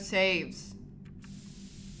got no saves.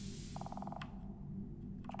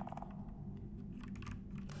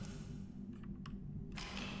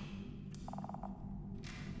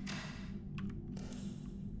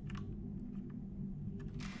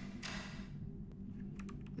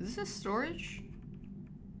 Is this a storage?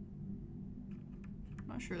 I'm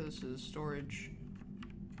not sure this is storage.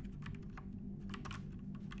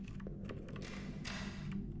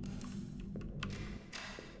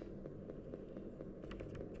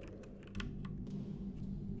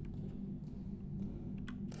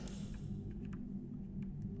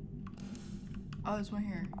 Oh, there's one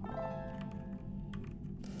here.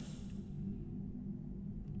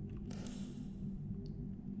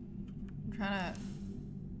 I'm trying to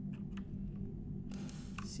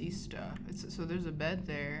see stuff. So there's a bed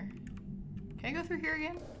there. Can I go through here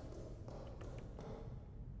again?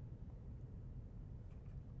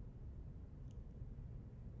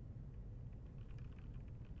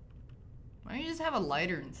 Why don't you just have a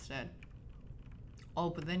lighter instead?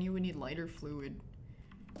 Oh, but then you would need lighter fluid.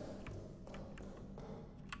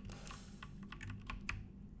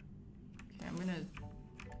 Okay, I'm gonna...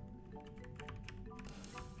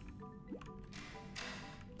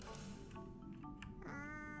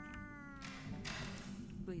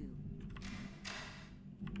 Boo.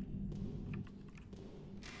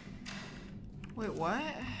 Wait, what?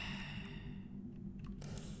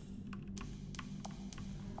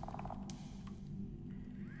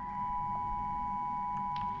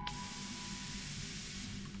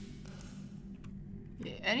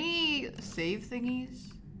 Yeah, any save thingies?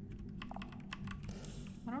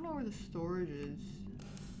 I don't know where the storage is.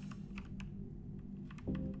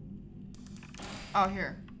 Oh,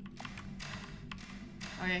 here.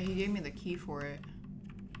 Oh yeah, he gave me the key for it.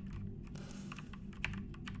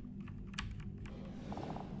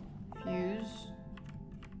 Fuse.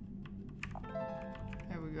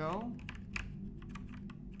 There we go.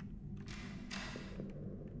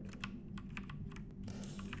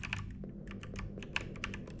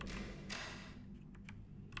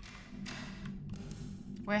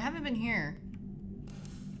 Wait, I haven't been here.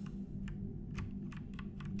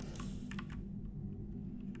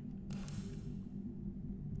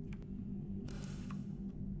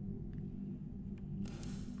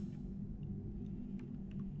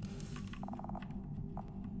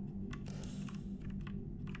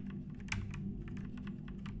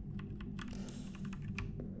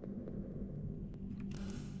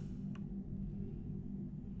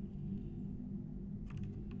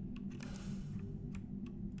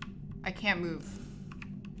 I can't move.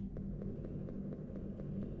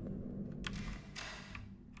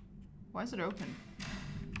 Why is it open?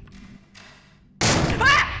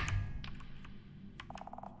 Ah!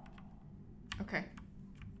 Okay.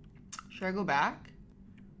 Should I go back?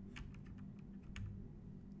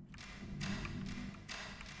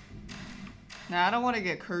 Nah, I don't want to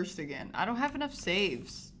get cursed again. I don't have enough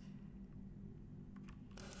saves.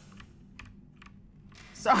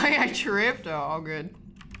 Sorry, I tripped. Oh, all good.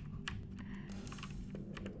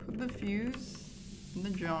 Put the fuse in the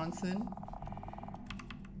Johnson.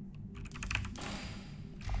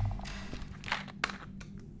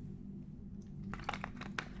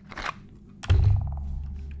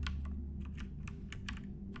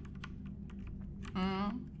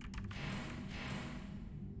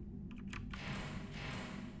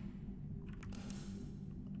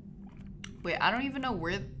 Wait, I don't even know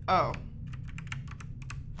where. Oh.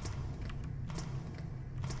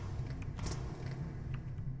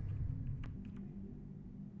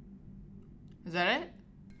 Is that it?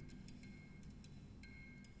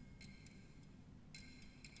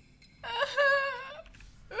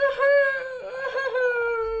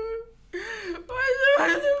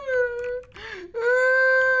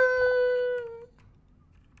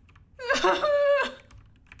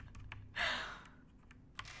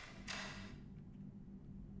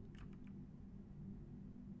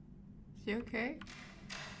 Is he okay?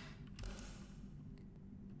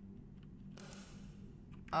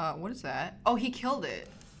 What is that? Oh, he killed it.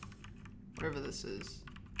 Whatever this is.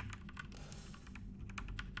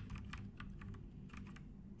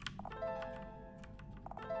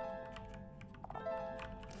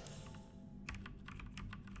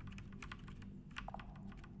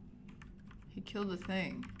 He killed the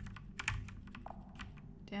thing.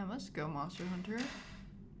 Damn, let's go, Monster Hunter.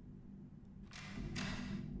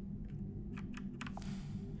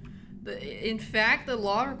 In fact, the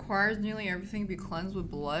law requires nearly everything to be cleansed with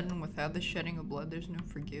blood, and without the shedding of blood, there's no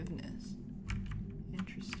forgiveness.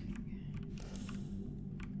 Interesting.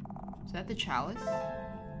 Is that the chalice?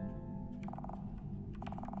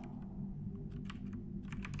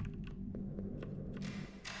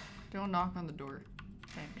 Don't knock on the door.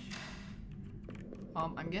 Thanks.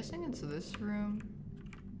 I'm guessing it's this room.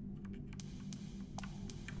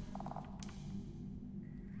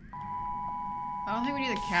 I don't think we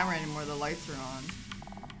need a camera anymore, the lights are on.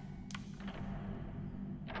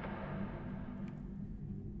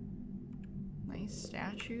 Nice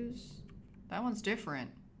statues. That one's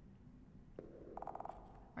different.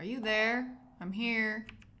 Are you there? I'm here.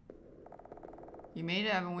 You made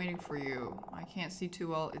it, I've been waiting for you. I can't see too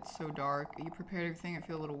well, it's so dark. You prepared everything, I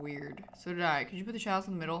feel a little weird. So did I. Could you put the chalice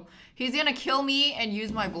in the middle? He's gonna kill me and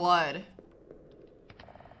use my blood.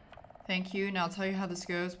 Thank you. Now I'll tell you how this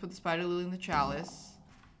goes. Put the spider lily in the chalice.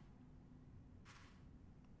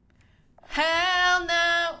 Hell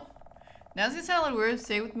no! Now it's gonna sound a little weird.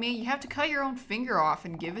 Stay with me. You have to cut your own finger off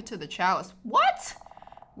and give it to the chalice. What?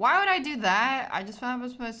 Why would I do that? I just found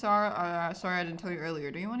out my sorry I didn't tell you earlier.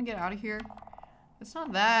 Do you want to get out of here? It's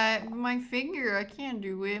not that. My finger. I can't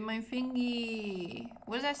do it. My fingy.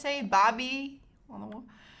 What does that say? Bobby? On the wall?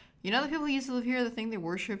 You know the people who used to live here, the thing they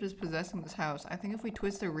worshipped is possessing this house. I think if we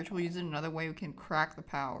twist their ritual, use it another way, we can crack the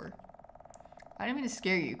power. I didn't mean to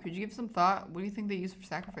scare you. Could you give some thought? What do you think they use for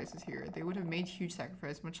sacrifices here? They would have made huge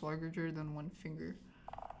sacrifice, much larger than one finger.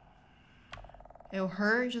 It'll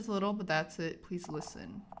hurt just a little, but that's it. Please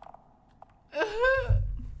listen.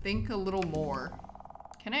 Think a little more.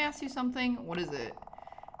 Can I ask you something? What is it?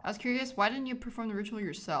 I was curious, why didn't you perform the ritual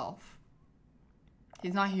yourself?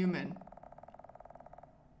 He's not human.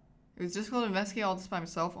 It was difficult to investigate all this by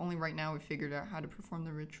myself. Only right now we figured out how to perform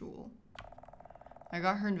the ritual. I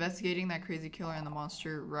got her investigating that crazy killer and the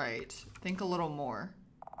monster. Right. Think a little more.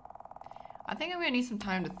 I think I'm gonna need some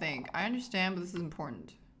time to think. I understand, but this is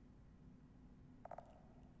important.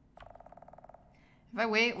 If I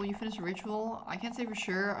wait, will you finish the ritual? I can't say for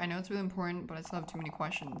sure. I know it's really important, but I still have too many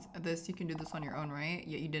questions. This, you can do this on your own, right?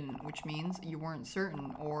 Yet you didn't, which means you weren't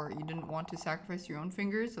certain, or you didn't want to sacrifice your own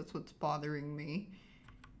fingers. That's what's bothering me.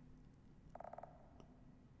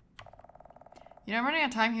 You know, I'm running out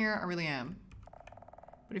of time here. I really am.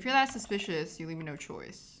 But if you're that suspicious, you leave me no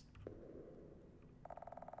choice.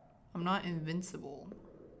 I'm not invincible.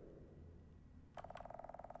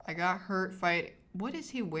 I got hurt fight. What is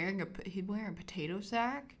he wearing? He's wearing a potato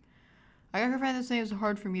sack? I got hurt fighting this thing. It was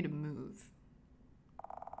hard for me to move.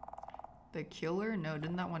 The killer? No,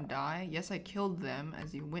 didn't that one die? Yes, I killed them,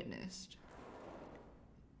 as you witnessed.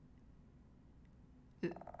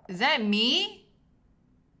 Is that me?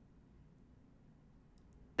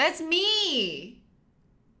 That's me!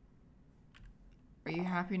 Are you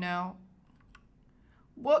happy now?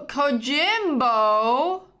 What?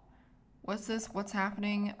 Kojimbo? What's this? What's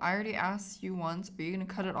happening? I already asked you once. Are you gonna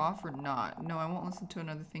cut it off or not? No, I won't listen to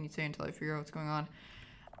another thing you say until I figure out what's going on.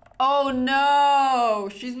 Oh no!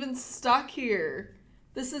 She's been stuck here.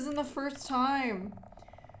 This isn't the first time.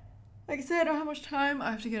 Like I said, I don't have much time. I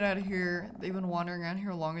have to get out of here. They've been wandering around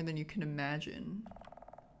here longer than you can imagine.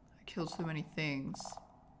 I killed so many things.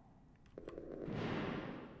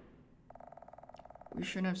 We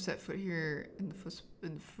shouldn't have set foot here in the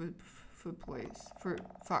foot place.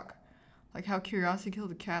 Fuck. Like how curiosity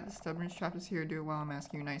killed the cat, the stubbornness trapped us here. Do it while I'm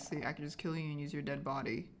asking you nicely. I could just kill you and use your dead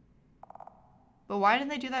body. But why didn't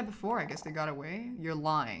they do that before? I guess they got away? You're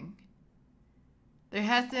lying. There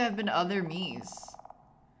has to have been other me's.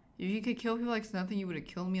 If you could kill people like nothing, you would have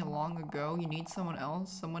killed me long ago. You need someone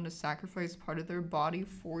else, someone to sacrifice part of their body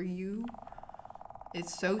for you.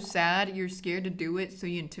 It's so sad. You're scared to do it, so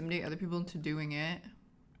you intimidate other people into doing it.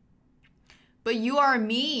 But you are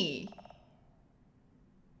me.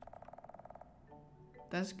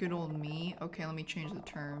 That's good old me. Okay, let me change the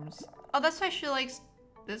terms. Oh, that's why she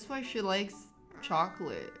likes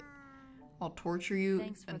chocolate. I'll torture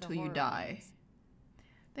you until you die.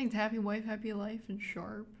 Thanks, happy wife, happy life, and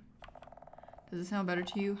sharp. Does it sound better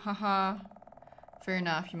to you? Haha. Fair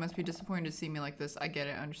enough. You must be disappointed to see me like this. I get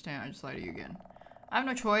it. I understand. I just lied to you again. I have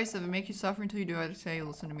no choice. If it makes you suffer until you do, I'd say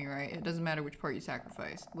listen to me, right? It doesn't matter which part you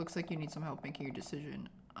sacrifice. Looks like you need some help making your decision.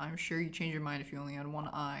 I'm sure you'd change your mind if you only had one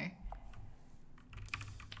eye.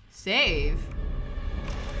 Save?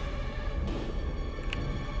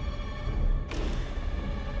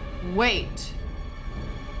 Wait.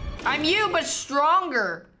 I'm you, but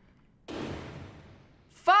stronger.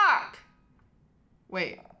 Fuck.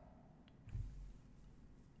 Wait.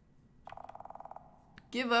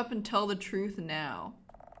 Give up and tell the truth now.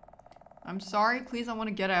 I'm sorry, please, I want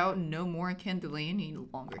to get out. No more, I can't delay any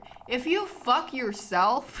longer. If you fuck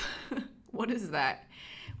yourself, what is that?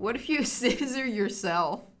 What if you scissor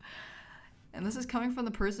yourself? And this is coming from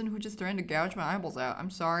the person who just threatened to gouge my eyeballs out. I'm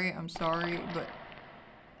sorry, but...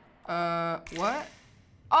 what?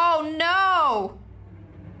 Oh no!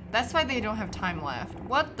 That's why they don't have time left.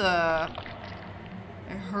 What the...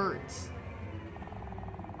 It hurts.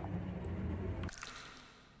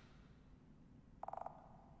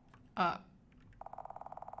 Are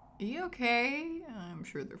you okay? I'm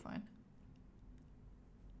sure they're fine.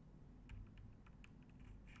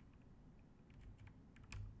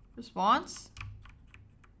 Response?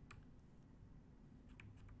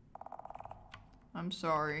 I'm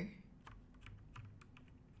sorry.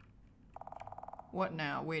 What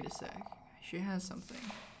now? Wait a sec. She has something.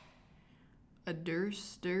 A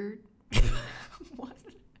what?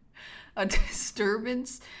 A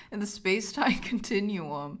disturbance in the space-time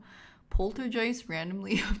continuum. Poltergeist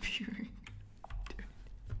randomly appearing.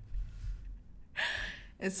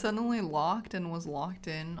 It's suddenly locked and was locked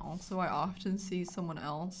in. Also, I often see someone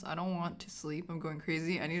else. I don't want to sleep. I'm going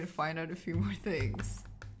crazy. I need to find out a few more things.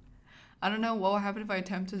 I don't know what will happen if I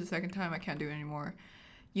attempt it the second time. I can't do it anymore.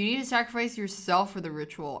 You need to sacrifice yourself for the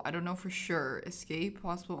ritual. I don't know for sure. Escape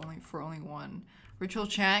possible only for only one. Ritual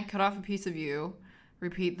chant. Cut off a piece of you.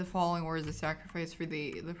 Repeat the following words of sacrifice for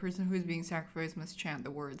thee. The person who is being sacrificed must chant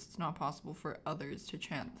the words. It's not possible for others to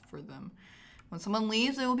chant for them. When someone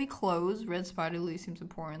leaves, it will be closed. Red spider lily seems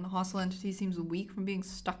important. The hostile entity seems weak from being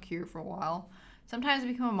stuck here for a while. Sometimes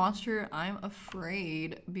become a monster. I'm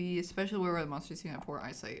afraid. Be especially aware of the monsters seem have poor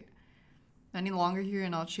eyesight. Any longer here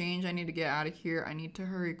and I'll change. I need to get out of here. I need to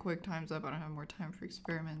hurry quick. Time's up. I don't have more time for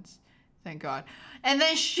experiments. Thank God. And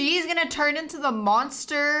then she's gonna turn into the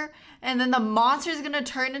monster. And then the monster's gonna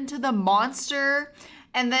turn into the monster.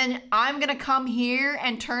 And then I'm gonna come here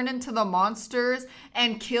and turn into the monsters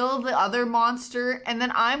and kill the other monster. And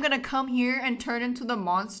then I'm gonna come here and turn into the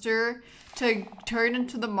monster to turn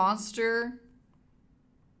into the monster.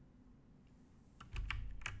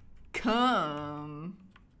 Come.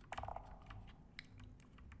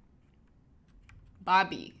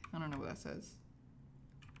 Bobby. I don't know what that says.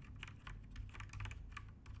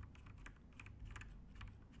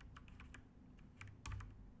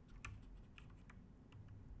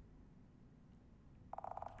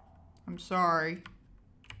 I'm sorry.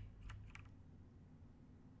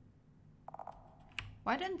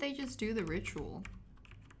 Why didn't they just do the ritual?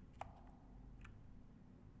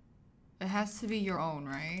 It has to be your own,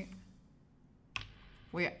 right?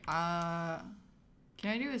 Wait, can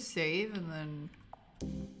I do a save and then...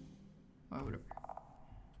 Oh, whatever.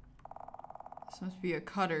 This must be a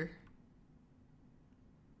cutter.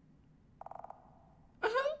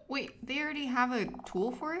 Wait, they already have a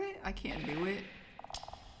tool for it? I can't do it.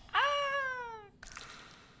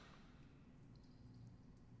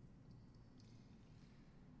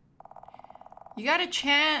 You gotta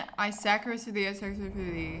chant, I sacrifice for thee, I sacrifice for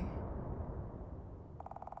thee.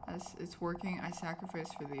 As it's working, I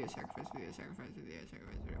sacrifice for thee, I sacrifice for thee, I sacrifice for thee, I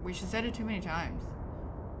sacrifice for thee. Wait, she said it too many times.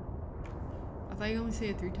 I thought you only say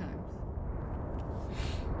it 3 times.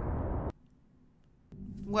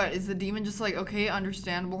 What, is the demon just like, okay,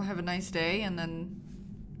 understandable, have a nice day, and then...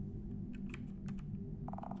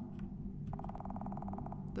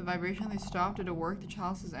 The vibration, they stopped, did it work? The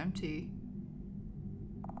chalice is empty.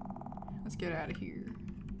 Let's get out of here.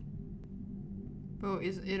 Bro,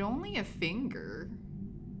 is it only a finger?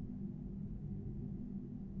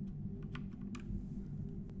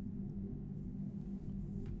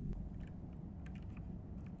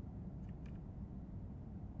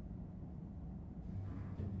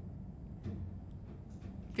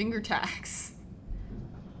 Finger tax.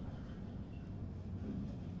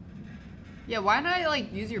 Yeah, why not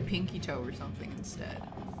like use your pinky toe or something instead?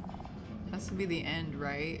 Has to be the end,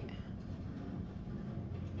 right?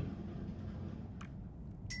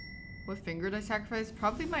 What finger did I sacrifice?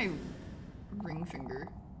 Probably my ring finger.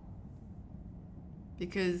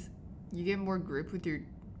 Because you get more grip with your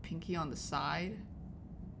pinky on the side.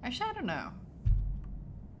 Actually, I don't know.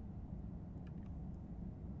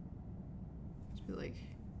 Just be like...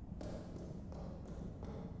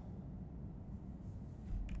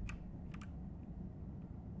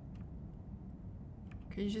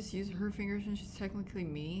 Can you just use her finger since she's technically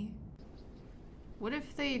me? What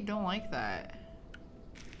if they don't like that?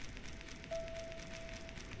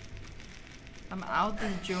 I'm out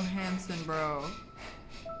this Johansson, bro.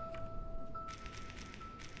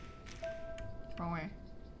 Wrong way.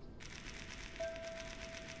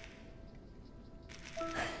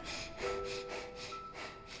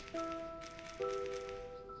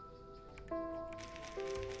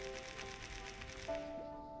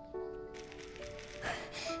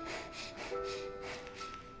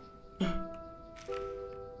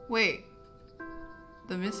 Wait.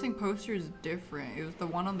 The missing poster is different. It was the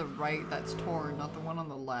one on the right that's torn, not the one on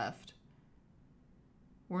the left.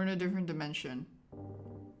 We're in a different dimension.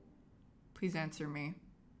 Please answer me.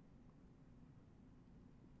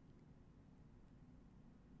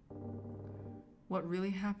 What really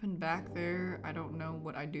happened back there? I don't know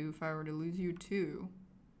what I'd do if I were to lose you too.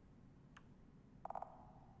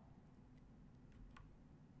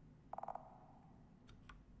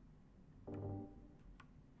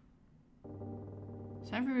 It's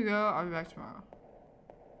time for me to go. I'll be back tomorrow.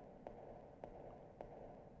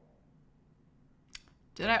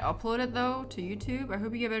 Did I upload it though to YouTube? I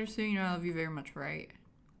hope you get better soon. You know I love you very much, right?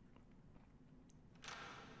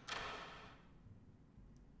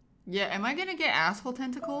 Yeah, am I gonna get asshole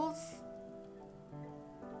tentacles?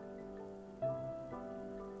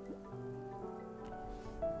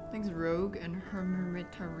 Thanks, Rogue and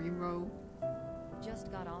Hermitariro.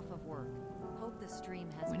 Just got off of work. Hope the stream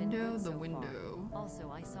has Window, been good the so window. far.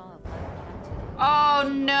 Also, I saw a black cat today. Oh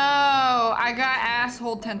no! I got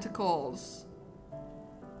asshole tentacles.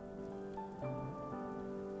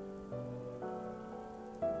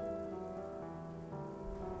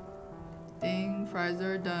 Ding, fries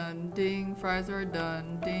are done. Ding, fries are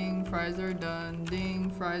done. Ding, fries are done.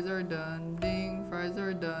 Ding, fries are done. Ding, fries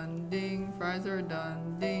are done. Ding, fries are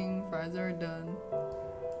done. Ding, fries are done.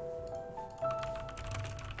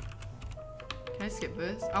 Can I skip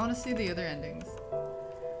this? I want to see the other endings.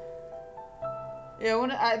 Yeah, I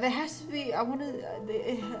want to. There has to be. I want to.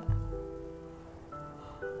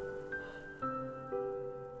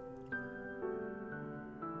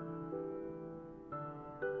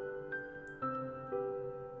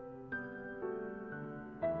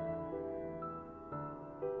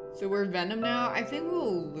 So we're Venom now? I think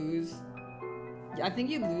we'll lose. I think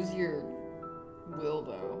you lose your will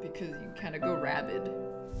though, because you kind of go rabid.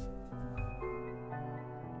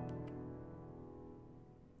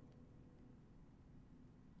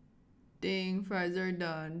 Ding, fries are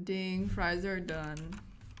done. Ding, fries are done.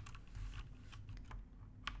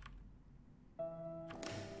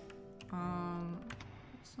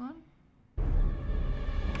 This one?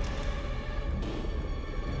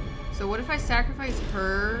 So what if I sacrifice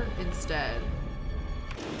her instead?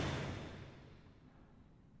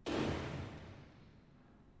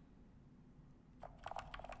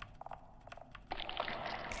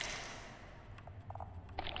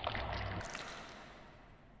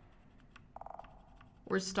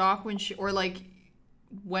 Or stop when she, or like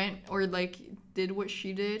went, or like did what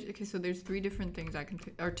she did. Okay, so there's 3 different things I can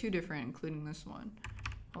pick, or 2 different, including this one.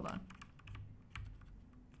 Hold on.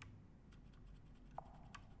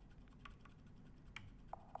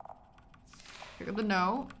 Pick up the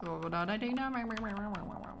note.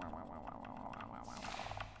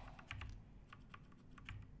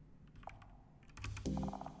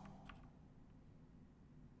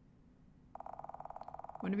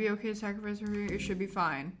 Wouldn't it be okay to sacrifice her? It should be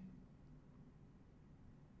fine.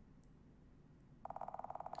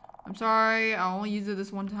 I'm sorry, I'll only use it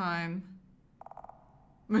this one time.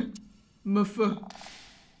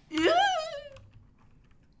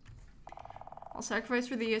 I'll sacrifice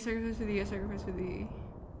for thee, I sacrifice for thee, I sacrifice for thee.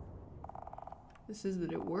 This is,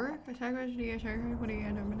 did it work? I sacrifice for thee, I sacrifice for thee,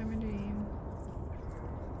 I don't remember.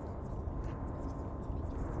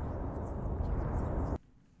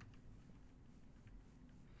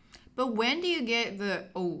 But when do you get the...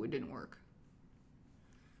 Oh, it didn't work.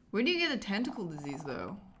 When do you get the tentacle disease,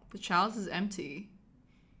 though? The chalice is empty.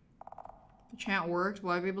 The chant worked.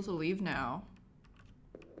 Will I be able to leave now?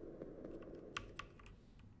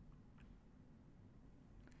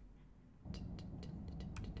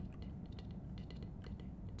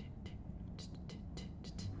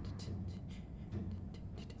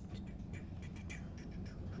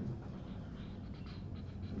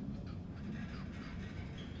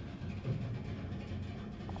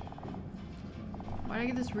 Why do I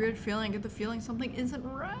get this weird feeling? I get the feeling something isn't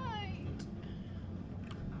right.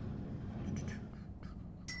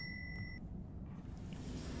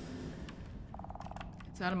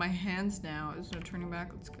 It's out of my hands now. There's no turning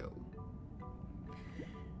back. Let's go.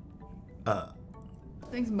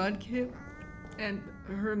 Thanks, Mudkip. And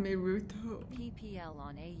Hermeruto. PPL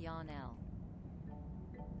on a Yon L.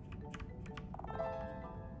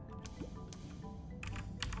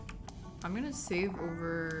 I'm gonna save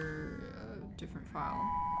over a different file.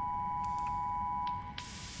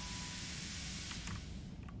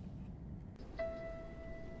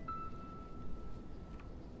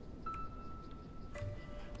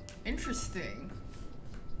 Interesting.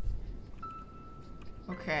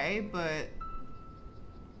 Okay, but...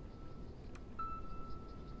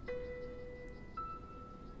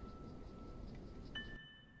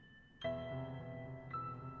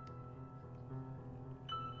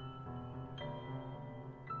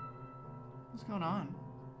 What's going on?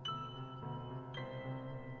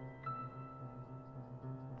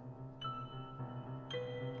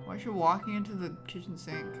 Why is she walking into the kitchen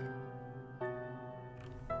sink?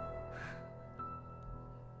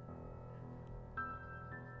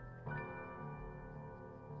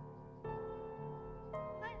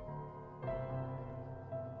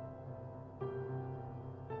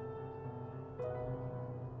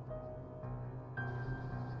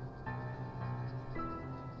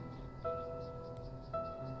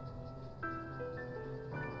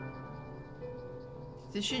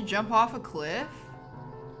 Did she jump off a cliff?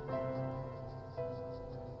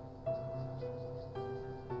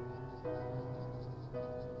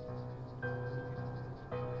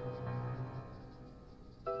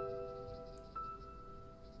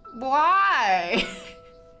 Why?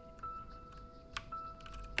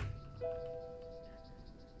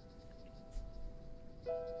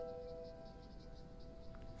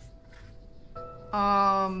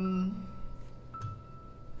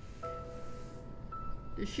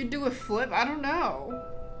 Did she do a flip? I don't know.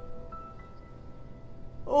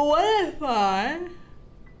 What if I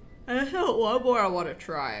have one more I want to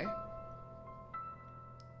try.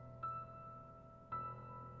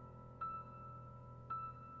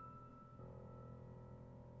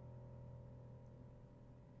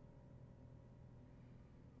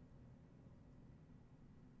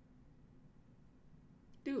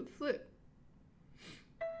 Dude, flip.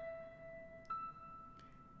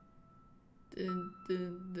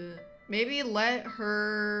 Maybe let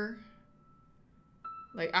her...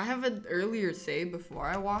 Like, I have an earlier save before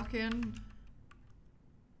I walk in.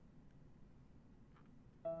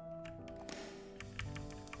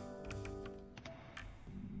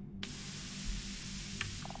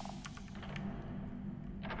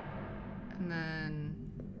 And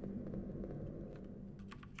then...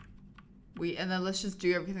 And then let's just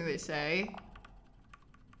do everything they say.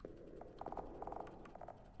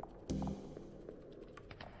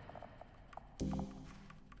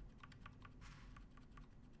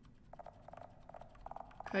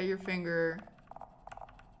 Cut your finger.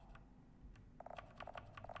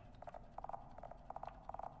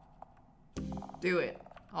 Do it.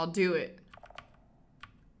 I'll do it.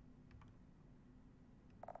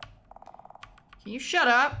 Can you shut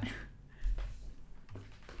up?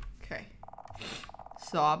 Okay.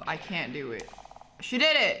 Sob, I can't do it. She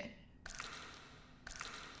did it!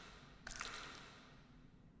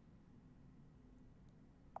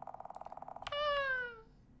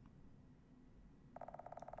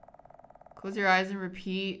 Close your eyes and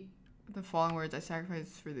repeat the following words. I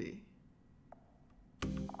sacrifice for thee.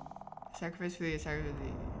 Sacrifice for thee, I sacrifice for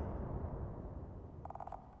thee.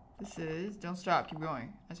 This is... Don't stop, keep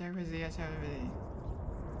going. I sacrifice for thee, I sacrifice for thee.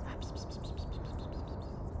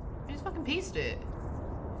 I just fucking pieced it.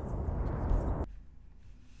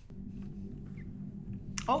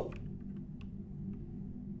 Oh!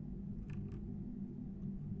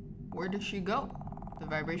 Where did she go? The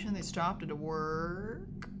vibration, they stopped. Did it work?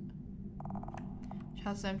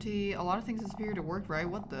 Chest's empty. A lot of things disappeared. It worked, right?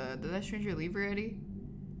 What the? Did that stranger leave already?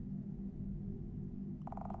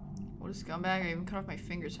 What a scumbag. I even cut off my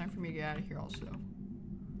fingers. Time for me to get out of here also.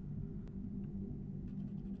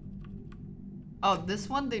 Oh, this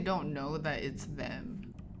one they don't know that it's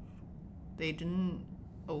them. They didn't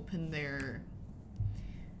open their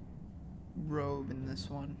robe in this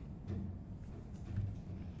one.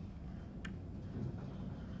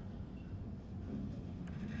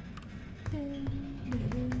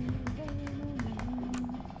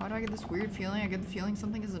 Why do I get this weird feeling? I get the feeling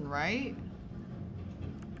something isn't right.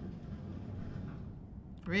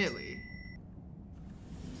 Really?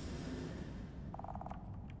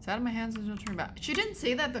 It's out of my hands, there's no turning back. She didn't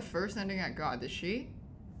say that the first ending I got, did she?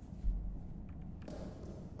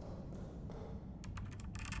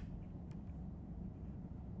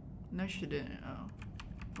 No, she didn't. Oh.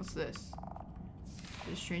 What's this?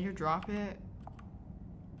 Did a stranger drop it?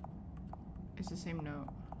 It's the same note.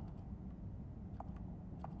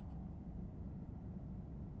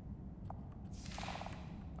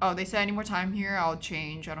 Oh, they said any more time here, I'll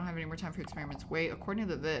change. I don't have any more time for experiments. Wait, according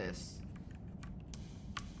to this.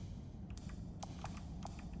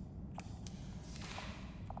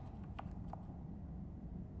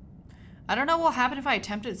 I don't know what will happen if I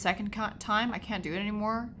attempt it a second time. I can't do it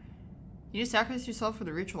anymore. You need to sacrifice yourself for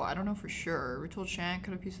the ritual. I don't know for sure. Ritual chant,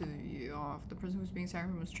 cut a piece of you off. The person who's being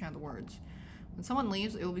sacrificed must chant the words. When someone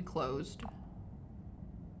leaves, it will be closed.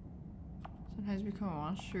 Sometimes become a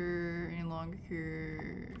monster any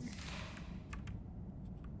longer.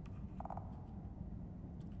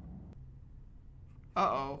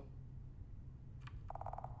 Uh-oh.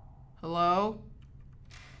 Hello?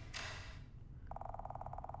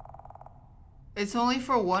 It's only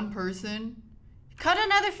for one person? Cut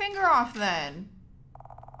another finger off then.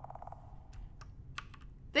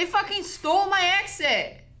 They fucking stole my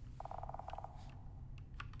exit.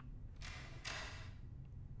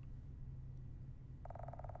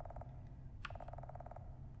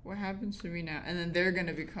 What happens to me now? And then they're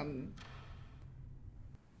gonna become...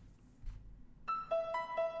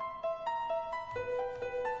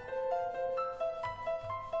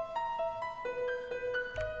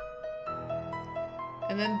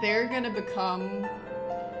 And then they're gonna become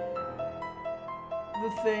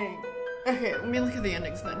the thing. Okay, let me look at the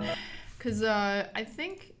endings then. Cause I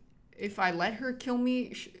think if I let her kill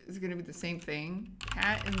me, it's gonna be the same thing.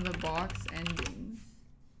 Cat in the box endings.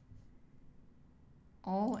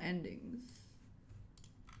 All endings.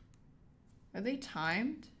 Are they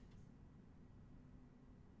timed?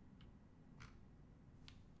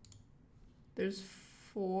 There's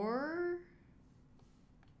 4?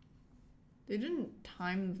 They didn't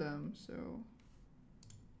time them, so...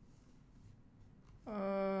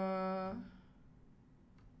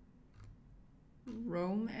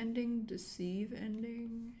 Roam ending, deceive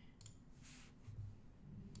ending.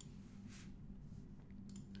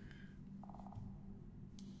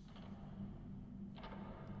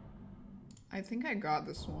 I think I got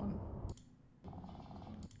this one.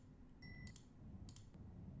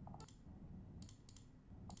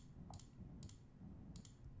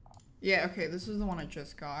 Yeah, okay, this is the one I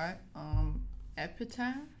just got.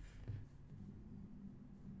 Epitaph?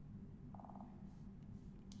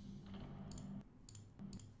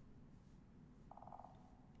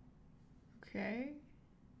 Okay.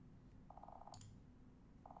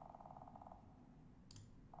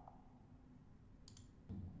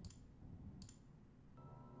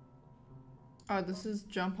 Oh, this is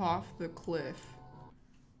jump off the cliff.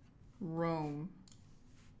 Roam.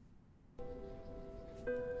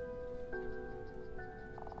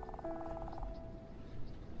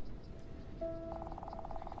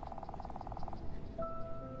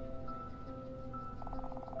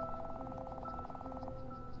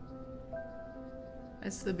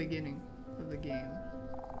 It's the beginning of the game.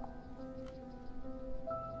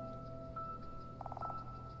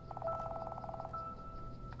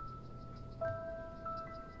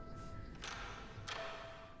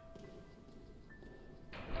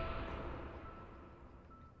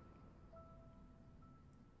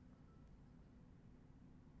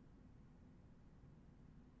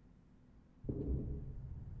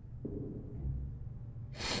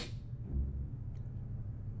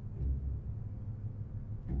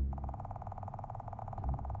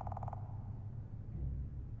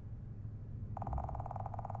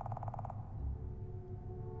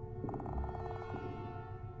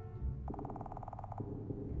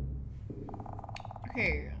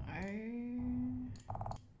 Okay, I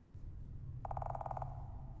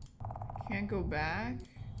can't go back.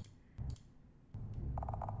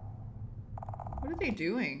 What are they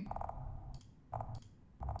doing?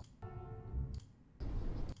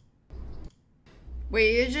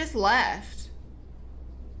 Wait, it just left.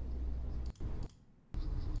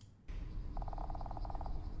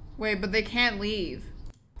 Wait, but they can't leave.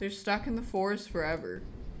 They're stuck in the forest forever.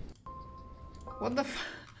 What the f-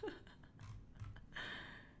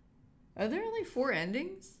 Are there only 4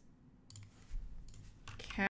 endings?